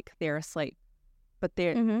look like they're asleep, but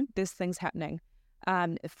there's things happening.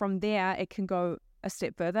 From there, it can go a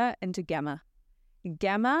step further into gamma.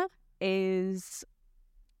 Gamma is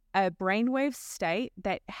a brainwave state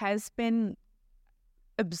that has been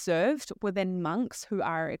observed within monks who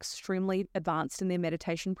are extremely advanced in their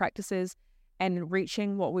meditation practices and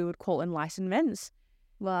reaching what we would call enlightenment.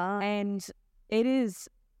 Wow. And it is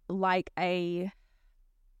like I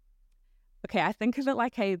think of it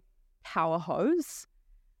like a power hose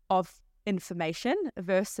of information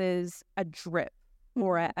versus a drip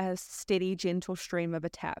or a steady, gentle stream of a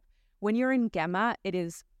tap. When you're in gamma, it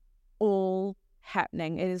is all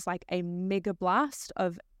happening. It is like a mega blast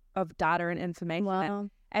of data and information. Wow.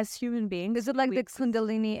 As human beings, is it like the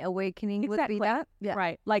Kundalini awakening would be that? Yeah.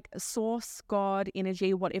 Right. Like source, God,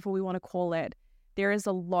 energy, whatever we want to call it. There is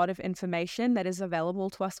a lot of information that is available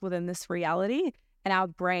to us within this reality. And our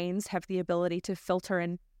brains have the ability to filter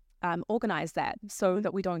and organize that so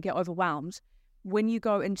that we don't get overwhelmed. When you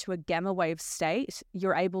go into a gamma wave state,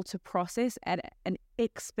 you're able to process at an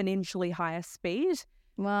exponentially higher speed.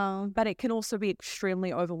 Wow. But it can also be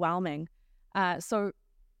extremely overwhelming. So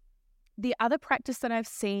the other practice that I've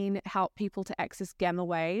seen help people to access gamma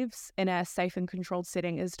waves in a safe and controlled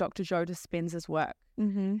setting is Dr. Joe Dispenza's work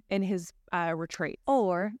in his retreat.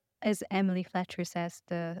 Or, as Emily Fletcher says,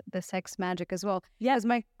 the sex magic as well. Yes,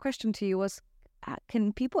 my question to you was,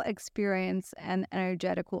 can people experience an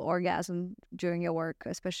energetical orgasm during your work,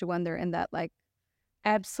 especially when they're in that like...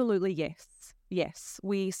 Absolutely, yes. Yes,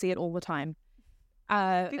 we see it all the time.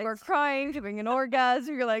 People are crying, having an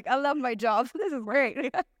orgasm. You're like, I love my job. This is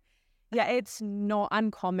great. Yeah, it's not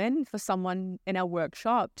uncommon for someone in our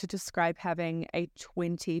workshop to describe having a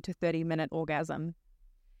 20 to 30 minute orgasm.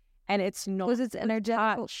 And it's not... Because it's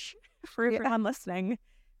energetic. For everyone listening,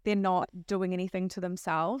 they're not doing anything to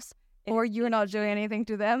themselves. Or you're not doing anything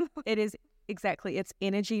to them. It is, exactly. It's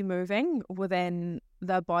energy moving within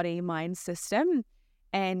the body-mind system.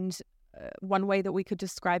 And one way that we could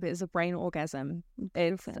describe it is a brain orgasm.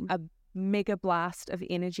 It's a mega blast of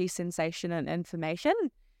energy, sensation, and information.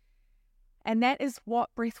 And that is what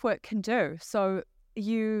breathwork can do. So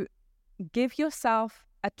you give yourself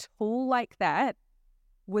a tool like that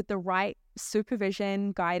with the right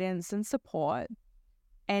supervision, guidance, and support,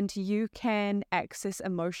 And you can access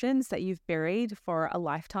emotions that you've buried for a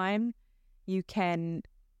lifetime. You can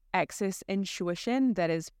access intuition that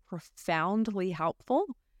is profoundly helpful.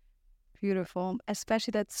 Beautiful.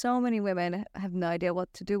 Especially that so many women have no idea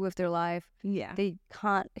what to do with their life. Yeah. They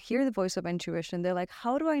can't hear the voice of intuition. They're like,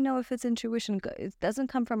 how do I know if it's intuition? It doesn't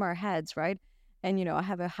come from our heads, right? And, I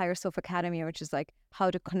have a Higher Self Academy, which is like how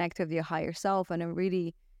to connect with your higher self. And it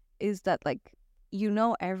really is that like,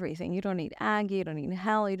 everything. You don't need Aggie, you don't need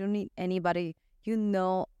Helle, you don't need anybody. You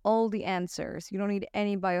know all the answers. You don't need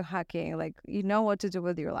any biohacking. Like, you know what to do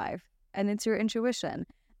with your life. And it's your intuition.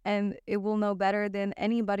 And it will know better than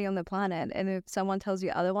anybody on the planet. And if someone tells you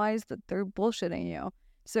otherwise, that they're bullshitting you.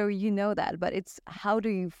 So you know that. But it's how do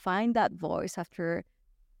you find that voice after,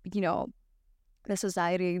 the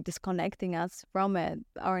society disconnecting us from it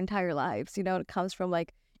our entire lives? It comes from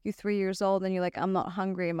like you're 3 years old and you're like, I'm not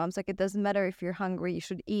hungry. And mom's like, it doesn't matter if you're hungry, you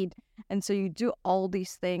should eat. And so you do all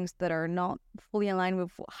these things that are not fully aligned with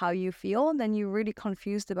how you feel. And then you're really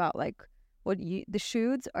confused about like the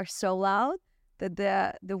shoots are so loud that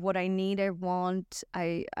the what I need, I want,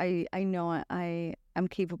 I know I'm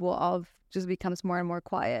capable of just becomes more and more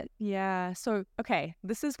quiet. Yeah. So, okay,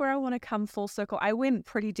 this is where I want to come full circle. I went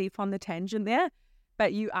pretty deep on the tangent there,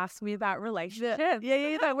 but you asked me about relationships.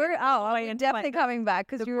 Yeah. We're definitely coming back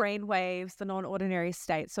because the brain waves, the non-ordinary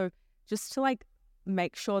state. So just to like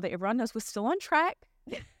make sure that everyone knows we're still on track.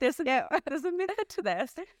 There's a method to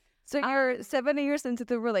this. So you're 7 years into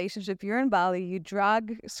the relationship. You're in Bali. You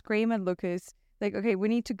drag Scream and Lucas. Like, okay, we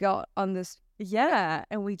need to go on this. Yeah,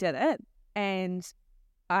 and we did it. And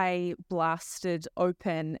I blasted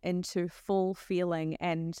open into full feeling,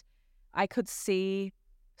 and I could see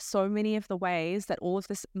so many of the ways that all of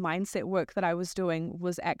this mindset work that I was doing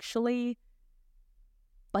was actually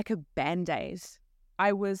like a band-aid.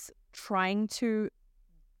 I was trying to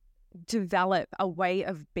develop a way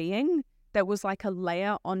of being that was like a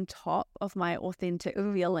layer on top of my authentic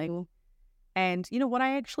feeling and, what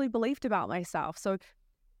I actually believed about myself. So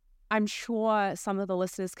I'm sure some of the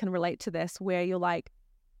listeners can relate to this, where you're like,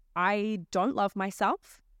 I don't love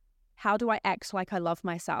myself. How do I act like I love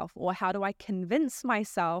myself? Or how do I convince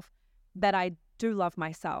myself that I do love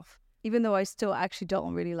myself? Even though I still actually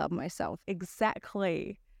don't really love myself.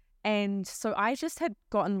 Exactly. And so I just had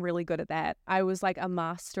gotten really good at that. I was like a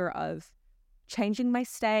master of changing my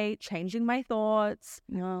state, changing my thoughts,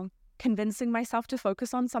 convincing myself to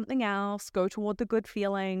focus on something else, go toward the good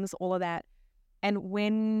feelings, all of that. And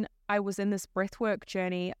when I was in this breathwork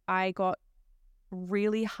journey, I got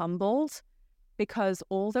really humbled because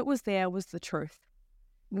all that was there was the truth.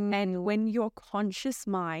 And when your conscious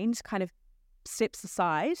mind kind of steps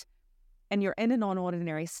aside and you're in a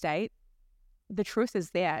non-ordinary state, the truth is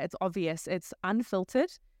there. It's obvious. It's unfiltered,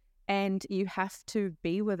 and you have to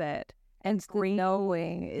be with it. And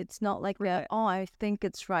knowing, it's not like that, I think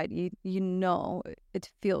it's right. You know,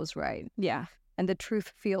 it feels right. Yeah. And the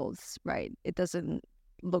truth feels right. It doesn't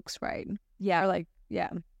looks right. Yeah. Or like,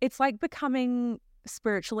 it's like becoming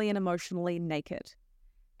spiritually and emotionally naked.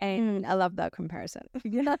 And I love that comparison.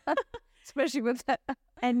 Yeah. Especially with that.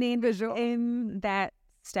 And then visual. In that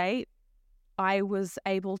state, I was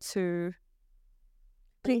able to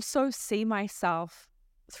also see myself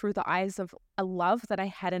through the eyes of a love that I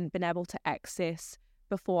hadn't been able to access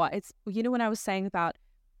before. It's, when I was saying about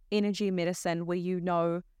energy medicine, where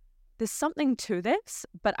there's something to this,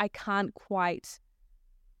 but I can't quite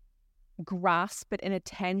grasp it in a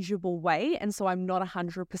tangible way. And so I'm not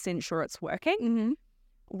 100% sure it's working. Mm-hmm.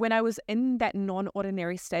 When I was in that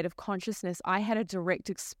non-ordinary state of consciousness, I had a direct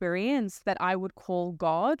experience that I would call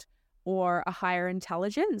God or a higher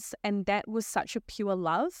intelligence. And that was such a pure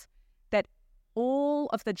love that all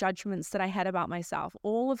of the judgments that I had about myself,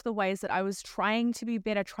 all of the ways that I was trying to be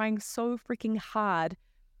better, trying so freaking hard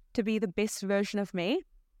to be the best version of me,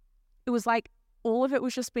 it was like all of it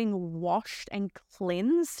was just being washed and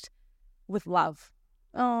cleansed with love.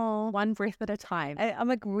 Oh, one breath at a time. I'm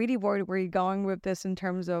like really worried where you're going with this in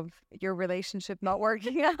terms of your relationship not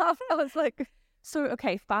working out. I was like, so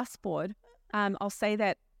okay, fast forward. I'll say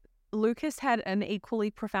that Lucas had an equally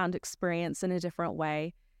profound experience in a different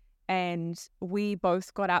way. And we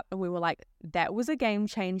both got up and we were like, that was a game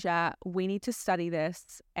changer. We need to study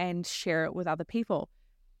this and share it with other people.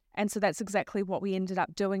 And so that's exactly what we ended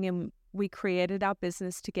up doing. And we created our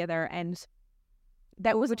business together. And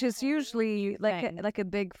that was, which is usually like a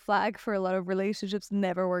big flag for a lot of relationships,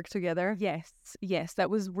 never work together. Yes, that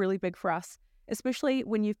was really big for us, especially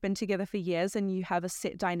when you've been together for years and you have a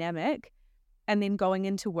set dynamic, and then going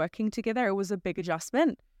into working together, it was a big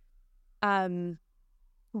adjustment.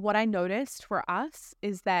 What I noticed for us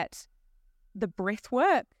is that the breath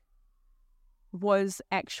work was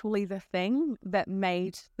actually the thing that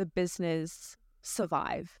made the business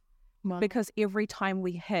survive. Wow. Because every time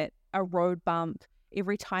we hit a road bump,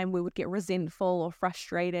 every time we would get resentful or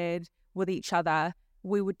frustrated with each other,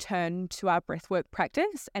 we would turn to our breathwork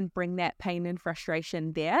practice and bring that pain and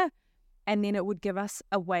frustration there. And then it would give us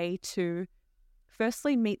a way to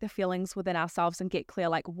firstly meet the feelings within ourselves and get clear,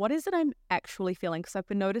 like, what is it I'm actually feeling? Because I've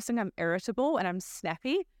been noticing I'm irritable and I'm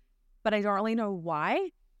snappy, but I don't really know why.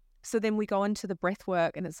 So then we go into the breath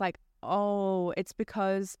work and it's like, oh, it's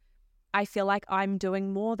because I feel like I'm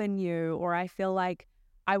doing more than you, or I feel like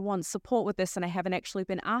I want support with this and I haven't actually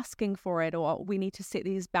been asking for it, or we need to set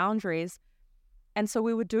these boundaries. And so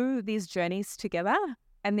we would do these journeys together,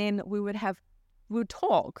 and then we would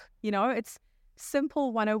talk, it's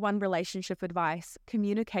simple 101 relationship advice.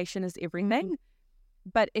 Communication is everything.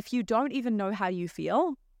 But if you don't even know how you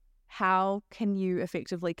feel, how can you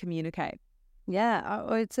effectively communicate? Yeah,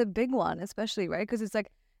 it's a big one, especially, right? Because it's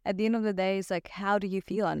like, at the end of the day, it's like, how do you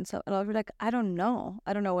feel? And so I'll be like, I don't know.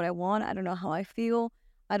 I don't know what I want. I don't know how I feel.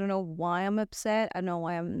 I don't know why I'm upset. I don't know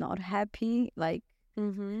why I'm not happy. Like,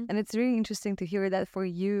 and it's really interesting to hear that for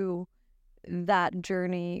you, that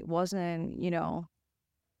journey wasn't,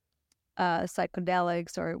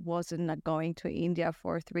 psychedelics, or it wasn't like going to India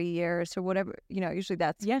for 3 years or whatever. Usually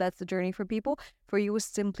that's the journey for people. For you, it was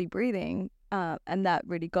simply breathing, and that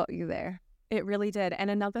really got you there. It really did. And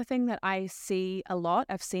another thing that I see a lot,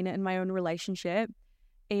 I've seen it in my own relationship,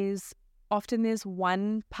 is often there's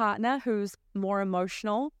one partner who's more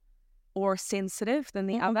emotional or sensitive than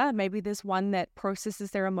the other. Maybe there's one that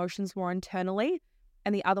processes their emotions more internally,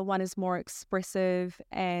 and the other one is more expressive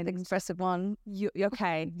and The expressive one.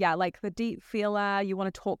 Okay. Yeah. Like the deep feeler, you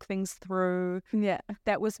want to talk things through. Yeah.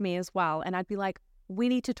 That was me as well. And I'd be like, we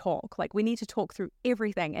need to talk. Like, we need to talk through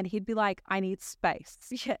everything. And he'd be like, I need space.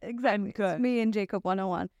 Yeah, exactly. Good. It's me and Jacob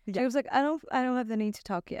 101. Yeah. He was like, I don't have the need to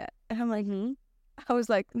talk yet. And I'm like, I was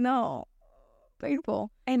like, no, painful.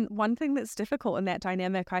 And one thing that's difficult in that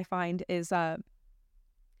dynamic, I find, is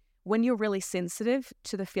when you're really sensitive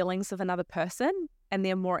to the feelings of another person and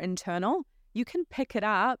they're more internal, you can pick it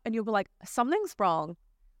up and you'll be like, something's wrong.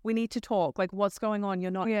 We need to talk. Like, what's going on?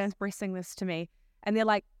 You're not expressing this to me. And they're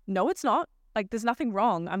like, no, it's not. Like, there's nothing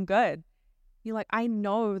wrong. I'm good. You're like, I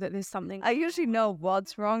know that there's something. I usually know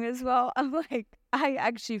what's wrong as well. I'm like, I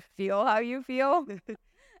actually feel how you feel.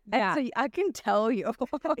 Yeah. So I can tell you.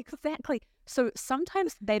 Exactly. So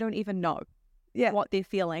sometimes they don't even know what they're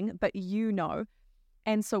feeling, but you know.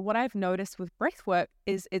 And so what I've noticed with breathwork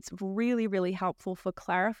is it's really, really helpful for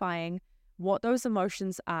clarifying what those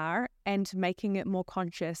emotions are and making it more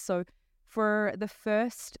conscious. So for the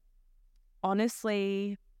first,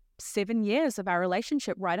 honestly, 7 years of our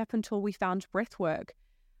relationship, right up until we found breathwork,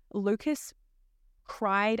 Lucas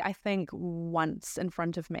cried, I think, once in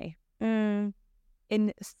front of me in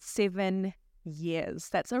 7 years.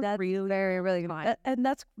 That's really, very, really good. And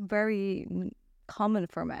that's very common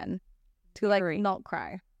for men to like not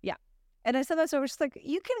cry. Yeah. And I said that, so I was just like,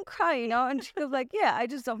 you can cry, And she was like, yeah, I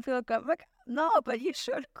just don't feel like I'm like, no, but you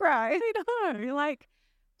should cry. I know. You're like,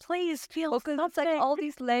 please feel because it's like all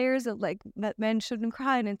these layers of like that men shouldn't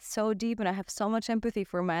cry, and it's so deep. And I have so much empathy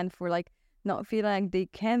for men for like not feeling like they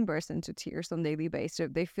can burst into tears on a daily basis.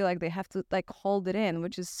 They feel like they have to like hold it in,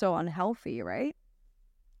 which is so unhealthy, right?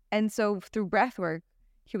 And so through breathwork,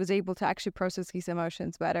 he was able to actually process his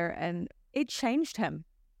emotions better, and it changed him.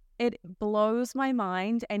 It blows my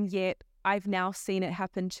mind, and yet I've now seen it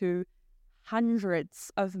happen to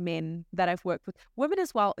hundreds of men that I've worked with, women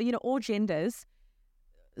as well, all genders.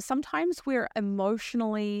 Sometimes we're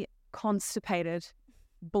emotionally constipated,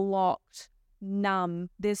 blocked, numb.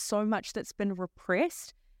 There's so much that's been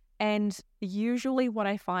repressed. And usually what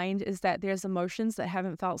I find is that there's emotions that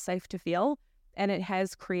haven't felt safe to feel. And it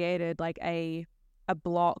has created like a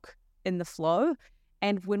block in the flow.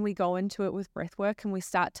 And when we go into it with breathwork and we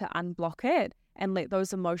start to unblock it and let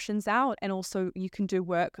those emotions out, and also you can do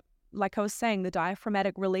work, like I was saying, the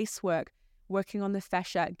diaphragmatic release work, working on the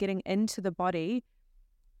fascia, getting into the body,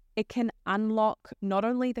 it can unlock not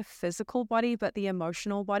only the physical body, but the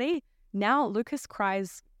emotional body. Now, Lucas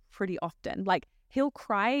cries pretty often. Like, he'll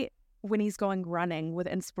cry when he's going running with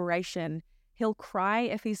inspiration. He'll cry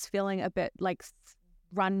if he's feeling a bit like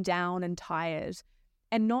run down and tired,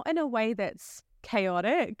 and not in a way that's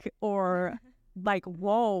chaotic or like,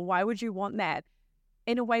 whoa, why would you want that?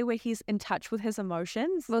 In a way where he's in touch with his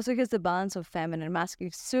emotions. Well, so he has the balance of feminine and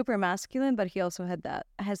masculine, super masculine, but he also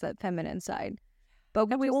has that feminine side.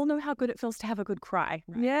 But we all know how good it feels to have a good cry.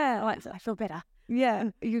 Right? Yeah. I feel better. Yeah,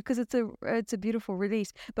 because it's a beautiful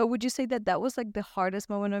release. But would you say that was like the hardest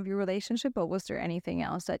moment of your relationship, or was there anything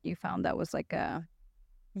else that you found that was like a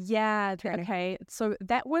Yeah, okay. So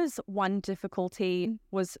that was one difficulty,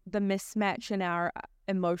 was the mismatch in our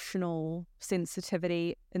emotional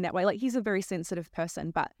sensitivity in that way. Like, he's a very sensitive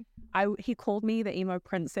person, but he called me the emo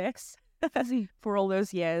princess for all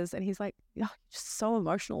those years, and he's like, oh, you're just so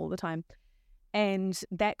emotional all the time. And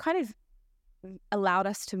that kind of allowed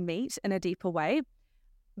us to meet in a deeper way.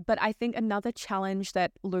 But I think another challenge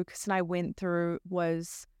that Lucas and I went through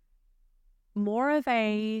was more of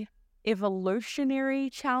a evolutionary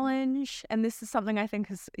challenge, and this is something I think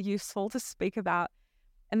is useful to speak about,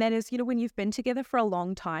 and that is, when you've been together for a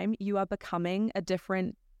long time, you are becoming a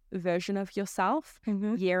different version of yourself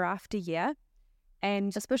year after year.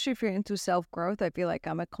 And especially if you're into self-growth, I feel like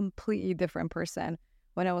I'm a completely different person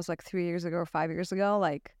when I was like 3 years ago or 5 years ago.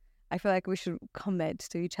 Like, I feel like we should commit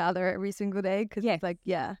to each other every single day, because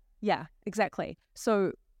yeah, exactly.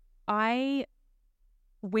 So I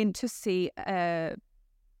went to see a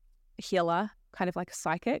healer, kind of like a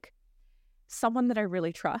psychic, someone that I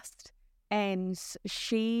really trust. And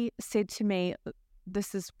she said to me,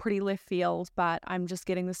 this is pretty left field, but I'm just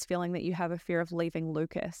getting this feeling that you have a fear of leaving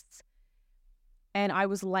Lucas. And I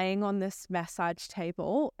was laying on this massage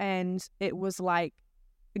table, and it was like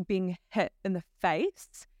being hit in the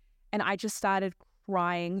face. And I just started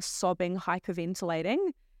crying, sobbing, hyperventilating,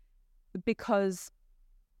 because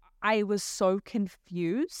I was so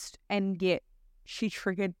confused, and yet she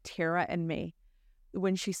triggered terror in me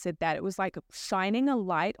when she said that. It was like shining a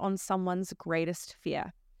light on someone's greatest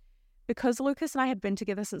fear. Because Lucas and I had been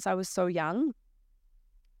together since I was so young,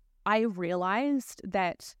 I realized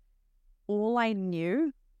that all I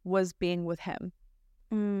knew was being with him.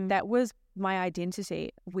 That was my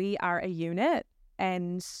identity. We are a unit,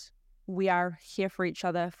 and we are here for each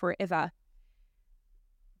other forever.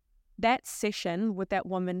 That session with that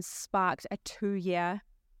woman sparked a 2-year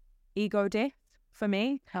ego death for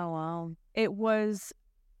me. Oh, wow. It was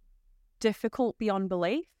difficult beyond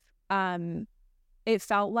belief. It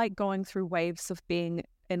felt like going through waves of being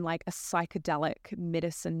in like a psychedelic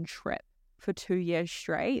medicine trip for 2 years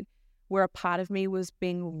straight, where a part of me was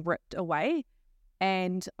being ripped away,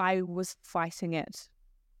 and I was fighting it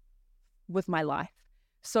with my life.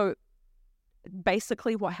 So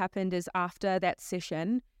basically what happened is, after that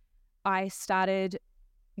session, I started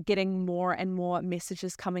getting more and more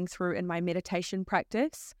messages coming through in my meditation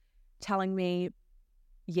practice telling me,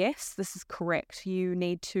 yes, this is correct. You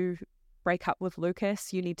need to break up with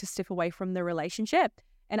Lucas. You need to step away from the relationship.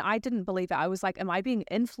 And I didn't believe it. I was like, am I being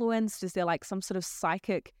influenced? Is there like some sort of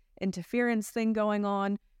psychic interference thing going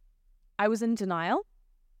on? I was in denial.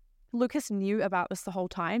 Lucas knew about this the whole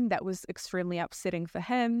time. That was extremely upsetting for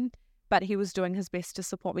him, but he was doing his best to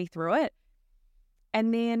support me through it.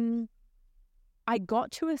 And then I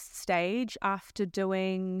got to a stage after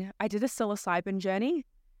I did a psilocybin journey.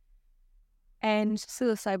 And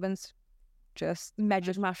Psilocybin's just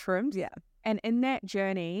magic mushrooms. Yeah. And in that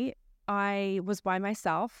journey, I was by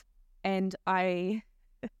myself, and I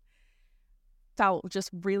felt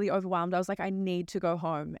just really overwhelmed. I was like, I need to go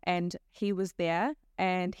home. And he was there,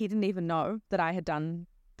 and he didn't even know that I had done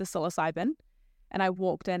the psilocybin. And I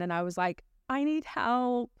walked in, and I was like, I need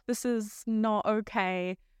help. This is not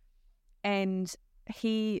okay. And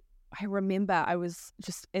I remember I was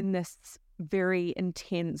just in this very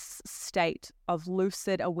intense state of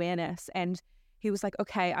lucid awareness, and he was like,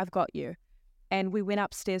 okay, I've got you. And we went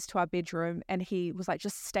upstairs to our bedroom, and he was like,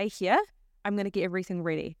 just stay here. I'm going to get everything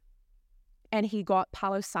ready. And he got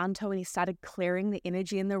Palo Santo, and he started clearing the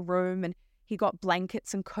energy in the room, and he got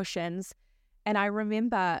blankets and cushions. And I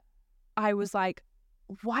remember I was like,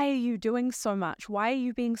 why are you doing so much? Why are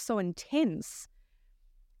you being so intense?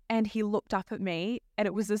 And he looked up at me, and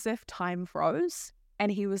it was as if time froze.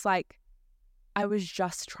 And he was like, I was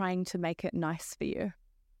just trying to make it nice for you.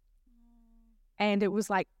 And it was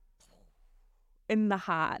like in the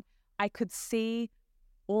heart. I could see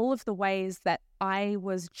all of the ways that I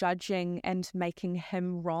was judging and making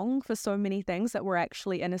him wrong for so many things that were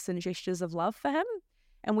actually innocent gestures of love for him.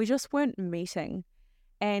 And we just weren't meeting.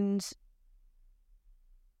 And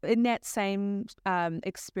in that same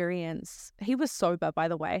experience, he was sober, by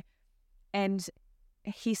the way. And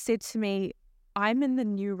he said to me, I'm in the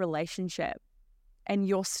new relationship and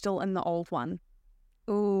you're still in the old one.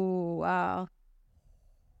 Oh, wow.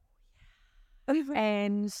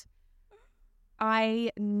 And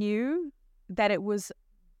I knew that it was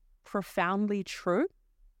profoundly true,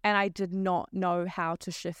 and I did not know how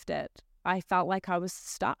to shift it. I felt like I was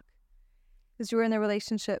stuck. Because you were in a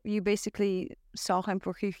relationship, you basically saw him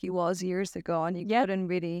for who he was years ago, and you couldn't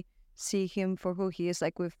really see him for who he is,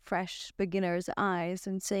 like with fresh beginner's eyes,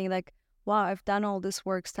 and saying like, wow, I've done all this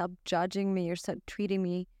work, stop judging me or stop treating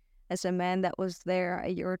me as a man that was there a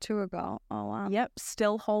year or two ago. Oh, wow. Yep.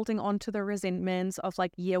 Still holding on to the resentments of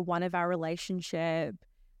like year one of our relationship,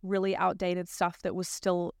 really outdated stuff that was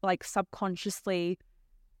still like subconsciously,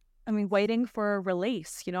 waiting for a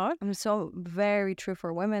release, you know? And so very true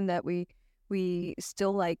for women that we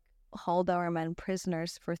still like hold our men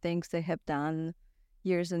prisoners for things they have done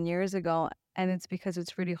years and years ago. And it's because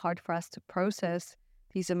it's really hard for us to process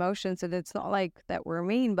these emotions. And it's not like that we're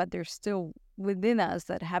mean, but they're still within us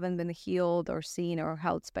that haven't been healed or seen or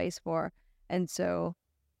held space for. And so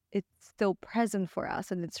it's still present for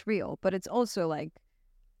us and it's real. But it's also like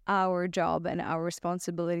our job and our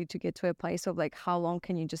responsibility to get to a place of like, how long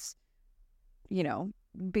can you just,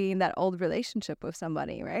 be in that old relationship with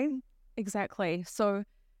somebody, right? Exactly. So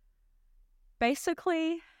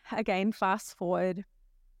basically, again, fast forward,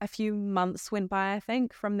 a few months went by, I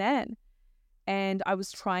think, from that. And I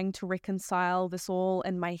was trying to reconcile this all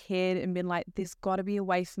in my head and been like, there's got to be a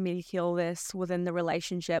way for me to heal this within the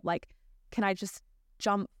relationship. Like, can I just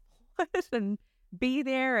jump forward and be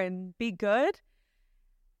there and be good?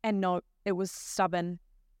 And no, it was stubborn.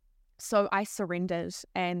 So I surrendered.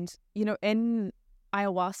 And, in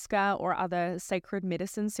ayahuasca or other sacred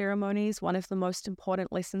medicine ceremonies, one of the most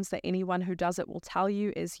important lessons that anyone who does it will tell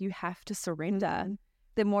you is you have to surrender.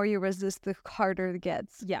 The more you resist, the harder it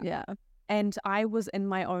gets. Yeah. And I was in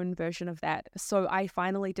my own version of that. So I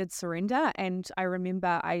finally did surrender. And I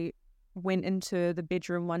remember I went into the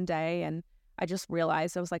bedroom one day and I just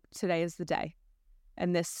realized, I was like, today is the day.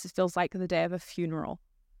 And this feels like the day of a funeral.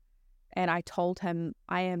 And I told him,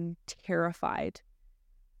 I am terrified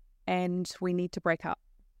and we need to break up.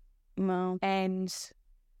 Wow. And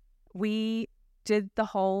we did the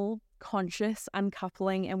whole conscious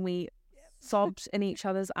uncoupling and we sobbed in each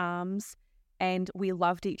other's arms. And we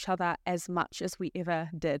loved each other as much as we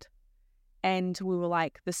ever did. And we were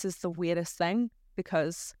like, this is the weirdest thing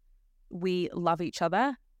because we love each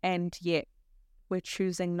other and yet we're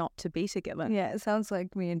choosing not to be together. Yeah, it sounds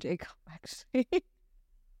like me and Jacob, actually.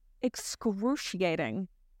 Excruciating.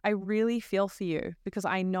 I really feel for you because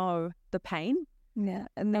I know the pain. Yeah,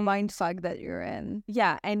 and the mindfuck that you're in.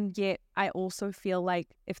 Yeah, and yet I also feel like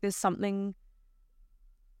if there's something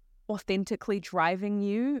authentically driving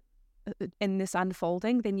you in this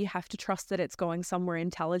unfolding, then you have to trust that it's going somewhere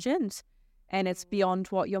intelligent and it's beyond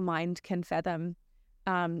what your mind can fathom.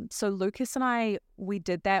 So Lucas and I, we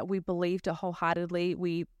did that. We believed it wholeheartedly.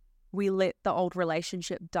 We let the old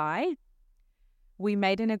relationship die. We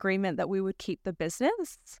made an agreement that we would keep the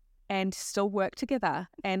business and still work together.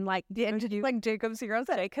 And like Jacob's here. Jacob's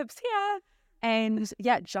here. And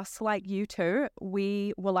yeah, just like you two,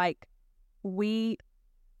 we were like, we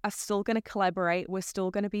are still going to collaborate. We're still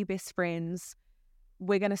going to be best friends.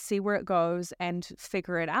 We're going to see where it goes and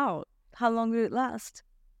figure it out. How long did it last?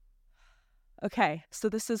 Okay, so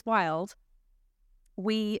this is wild.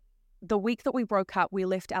 The week that we broke up, we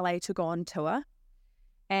left LA to go on tour.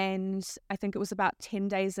 And I think it was about 10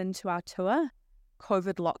 days into our tour,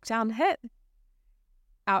 COVID lockdown hit.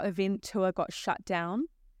 Our event tour got shut down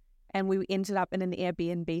and we ended up in an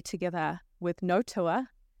Airbnb together with no tour.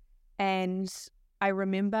 And I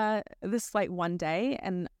remember this like one day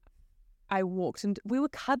and I walked and we were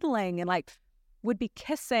cuddling and like would be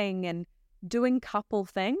kissing and doing couple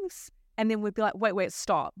things. And then we'd be like, wait,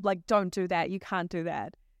 stop. Like, don't do that. You can't do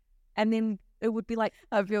that. And then it would be like,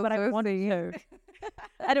 I feel but so I want to.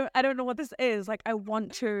 I don't know what this is. Like, I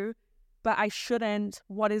want to, but I shouldn't.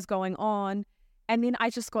 What is going on? And then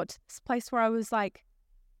I just got to this place where I was like,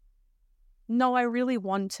 no, I really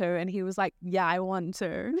want to. And he was like, yeah, I want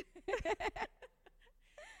to.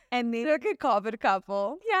 And then like a COVID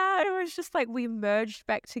couple. Yeah, it was just like we merged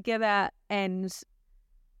back together and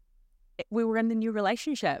we were in the new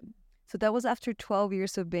relationship. So that was after 12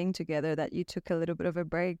 years of being together that you took a little bit of a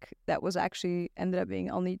break. That was actually ended up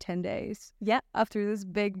being only 10 days. Yeah. After this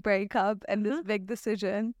big breakup and this big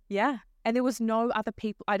decision. Yeah. And there was no other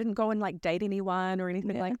people. I didn't go and like date anyone or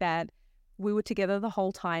anything like that. We were together the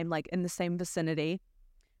whole time, like in the same vicinity.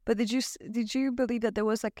 But did you believe that there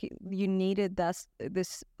was like you needed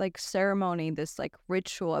this like ceremony, this like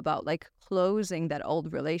ritual about like closing that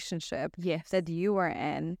old relationship that you were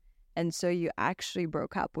in, and so you actually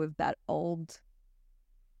broke up with that old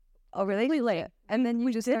relationship, and then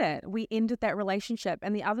you just did it. We ended that relationship,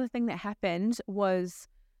 and the other thing that happened was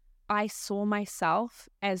I saw myself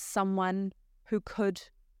as someone who could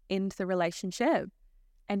end the relationship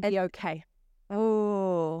and be okay.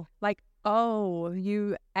 Oh, like. Oh,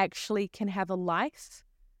 you actually can have a life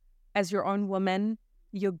as your own woman.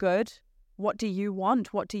 You're good. What do you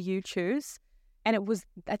want? What do you choose? And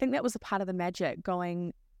I think that was a part of the magic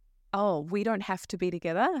going, oh, we don't have to be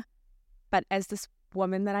together. But as this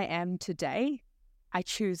woman that I am today, I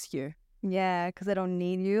choose you. Yeah, because I don't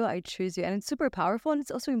need you, I choose you. And it's super powerful. And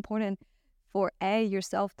it's also important for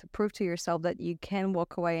yourself to prove to yourself that you can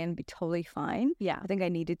walk away and be totally fine. Yeah. I think I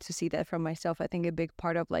needed to see that from myself. I think a big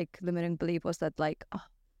part of like limiting belief was that like, oh,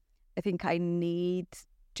 I think I need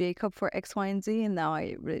Jacob for X, Y, and Z. And now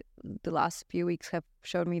the last few weeks have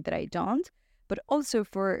showed me that I don't. But also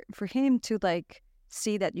for him to like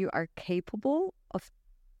see that you are capable of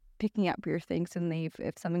picking up your things and leave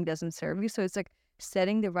if something doesn't serve you. So it's like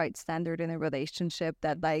setting the right standard in a relationship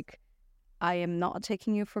that like, I am not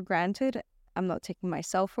taking you for granted. I'm not taking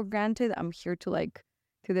myself for granted. I'm here to like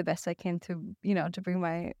do the best I can to, to bring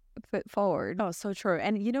my foot forward. Oh, so true.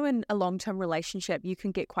 And in a long-term relationship, you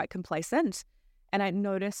can get quite complacent. And I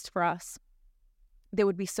noticed for us, there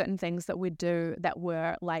would be certain things that we'd do that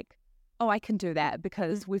were like, oh, I can do that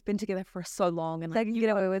because we've been together for so long and I can get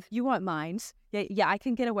away with. You won't mind. Yeah, I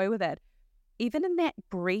can get away with it. Even in that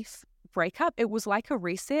brief breakup, it was like a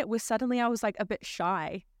reset where suddenly I was like a bit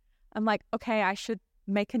shy. I'm like, okay, I should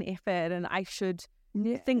make an effort and I should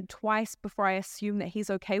think twice before I assume that he's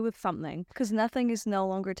okay with something. Because nothing is no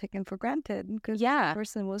longer taken for granted. Because the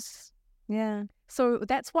person was, So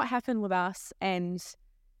that's what happened with us. And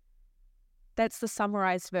that's the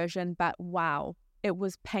summarized version. But wow, it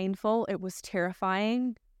was painful. It was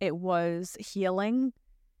terrifying. It was healing.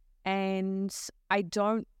 And I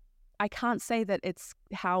can't say that it's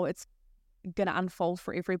how it's going to unfold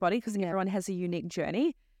for everybody because everyone has a unique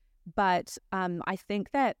journey. But I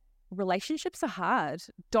think that relationships are hard.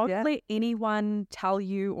 Don't let anyone tell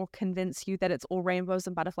you or convince you that it's all rainbows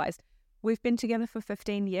and butterflies. We've been together for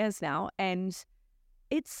 15 years now and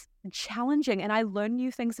it's challenging. And I learn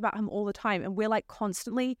new things about him all the time. And we're like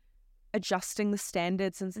constantly adjusting the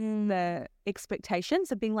standards and the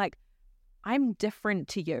expectations of being like, I'm different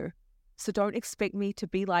to you. So don't expect me to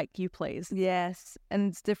be like you, please. Yes.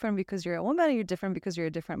 And it's different because you're a woman. You're different because you're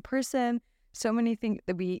a different person. So many things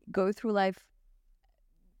that we go through life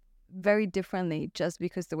very differently just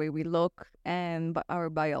because the way we look and our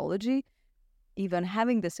biology, even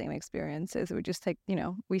having the same experiences, we just take,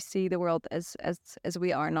 we see the world as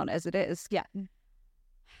we are, not as it is. Yeah.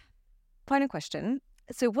 Final question.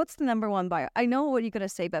 So what's the number one bio? I know what you're going to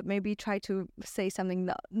say, but maybe try to say something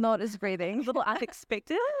not as breathing. A little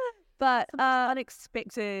unexpected. But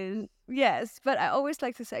unexpected. Yes. But I always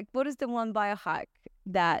like to say, what is the one biohack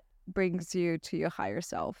that brings you to your higher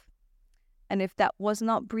self? And if that was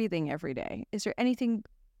not breathing every day, is there anything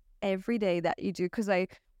every day that you do? Because I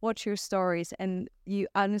watch your stories and you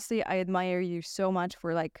honestly, I admire you so much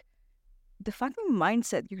for like the fucking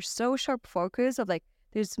mindset. You're so sharp focused of like,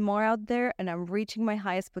 there's more out there and I'm reaching my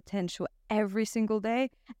highest potential every single day.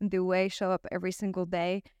 And the way I show up every single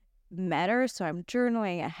day matters. So I'm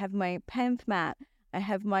journaling. I have my pen mat. I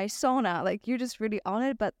have my sauna. Like you're just really on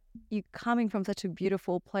it, but you coming from such a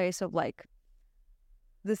beautiful place of like,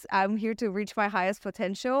 this, I'm here to reach my highest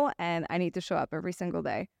potential and I need to show up every single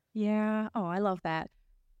day. Yeah. Oh, I love that.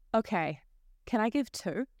 Okay. Can I give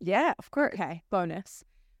two? Yeah, of course. Okay. Bonus.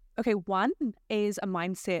 Okay. One is a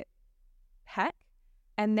mindset hack,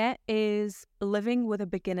 and that is living with a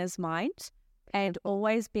beginner's mind and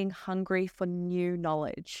always being hungry for new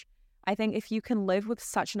knowledge. I think if you can live with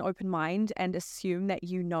such an open mind and assume that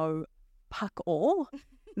you know puck all,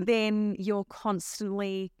 then you're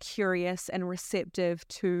constantly curious and receptive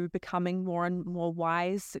to becoming more and more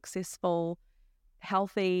wise, successful,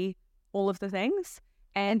 healthy, all of the things.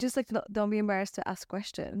 And just like, don't be embarrassed to ask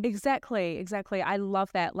questions. Exactly. I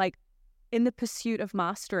love that. Like in the pursuit of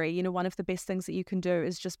mastery, one of the best things that you can do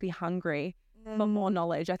is just be hungry for more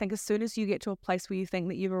knowledge. I think as soon as you get to a place where you think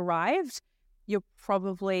that you've arrived, you're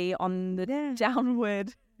probably on the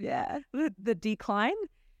downward, the decline.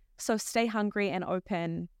 So stay hungry and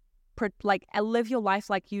open, live your life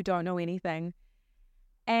like you don't know anything.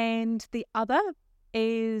 And the other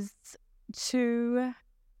is to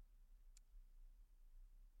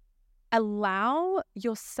allow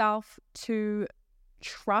yourself to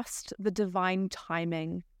trust the divine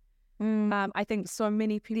timing. I think so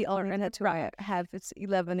many people are in it to have it's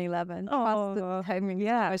 11:11. Oh, the timing,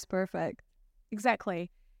 yeah, it's perfect.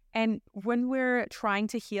 Exactly. And when we're trying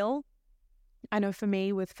to heal, I know for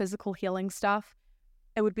me with physical healing stuff,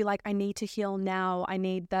 it would be like, I need to heal now. I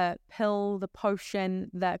need the pill, the potion,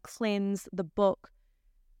 the cleanse, the book,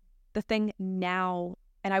 the thing now,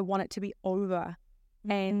 and I want it to be over.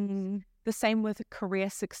 And the same with career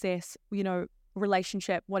success,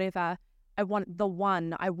 relationship, whatever. I want the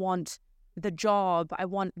one, I want the job, I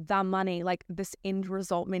want the money, like this end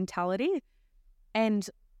result mentality. And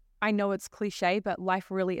I know it's cliche, but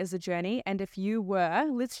life really is a journey. And if you were,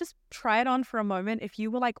 let's just try it on for a moment. If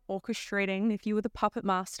you were like orchestrating, if you were the puppet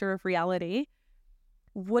master of reality,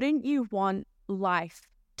 wouldn't you want life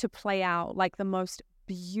to play out like the most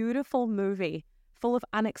beautiful movie full of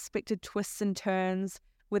unexpected twists and turns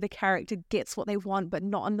where the character gets what they want, but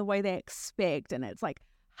not in the way they expect? And it's like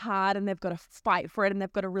hard and they've got to fight for it and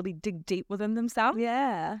they've got to really dig deep within themselves.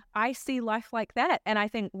 Yeah. I see life like that. And I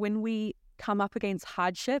think when we come up against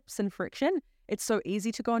hardships and friction, it's so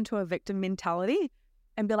easy to go into a victim mentality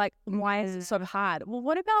and be like, why is it so hard? Well,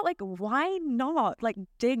 what about like, why not? Like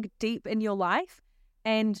dig deep in your life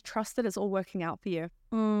and trust that it's all working out for you.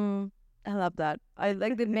 I love that. I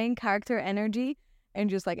like the main character energy and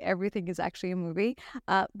just like everything is actually a movie.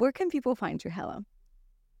 Where can people find you, Helle?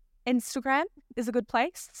 Instagram is a good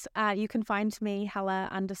place. You can find me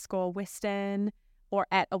Helle_Weston or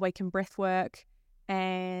at Awaken Breathwork.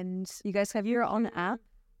 And You guys have your own app?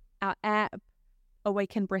 our app,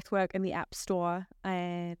 Awaken Breathwork, in the App Store.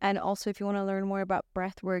 And also, if you want to learn more about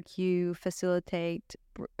breathwork, you facilitate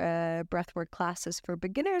breathwork classes for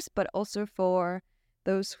beginners, but also for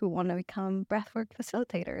those who want to become breathwork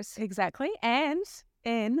facilitators. Exactly. And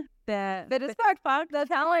in the Breathwork,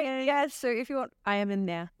 that's how yes. So if you want, I am in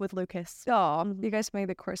there with Lucas. oh, you guys made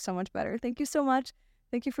the course so much better. Thank you so much.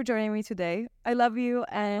 Thank you for joining me today. I love you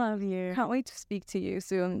and Love you. can't wait to speak to you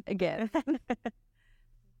soon again.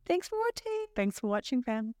 Thanks for watching. Thanks for watching,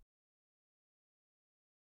 fam.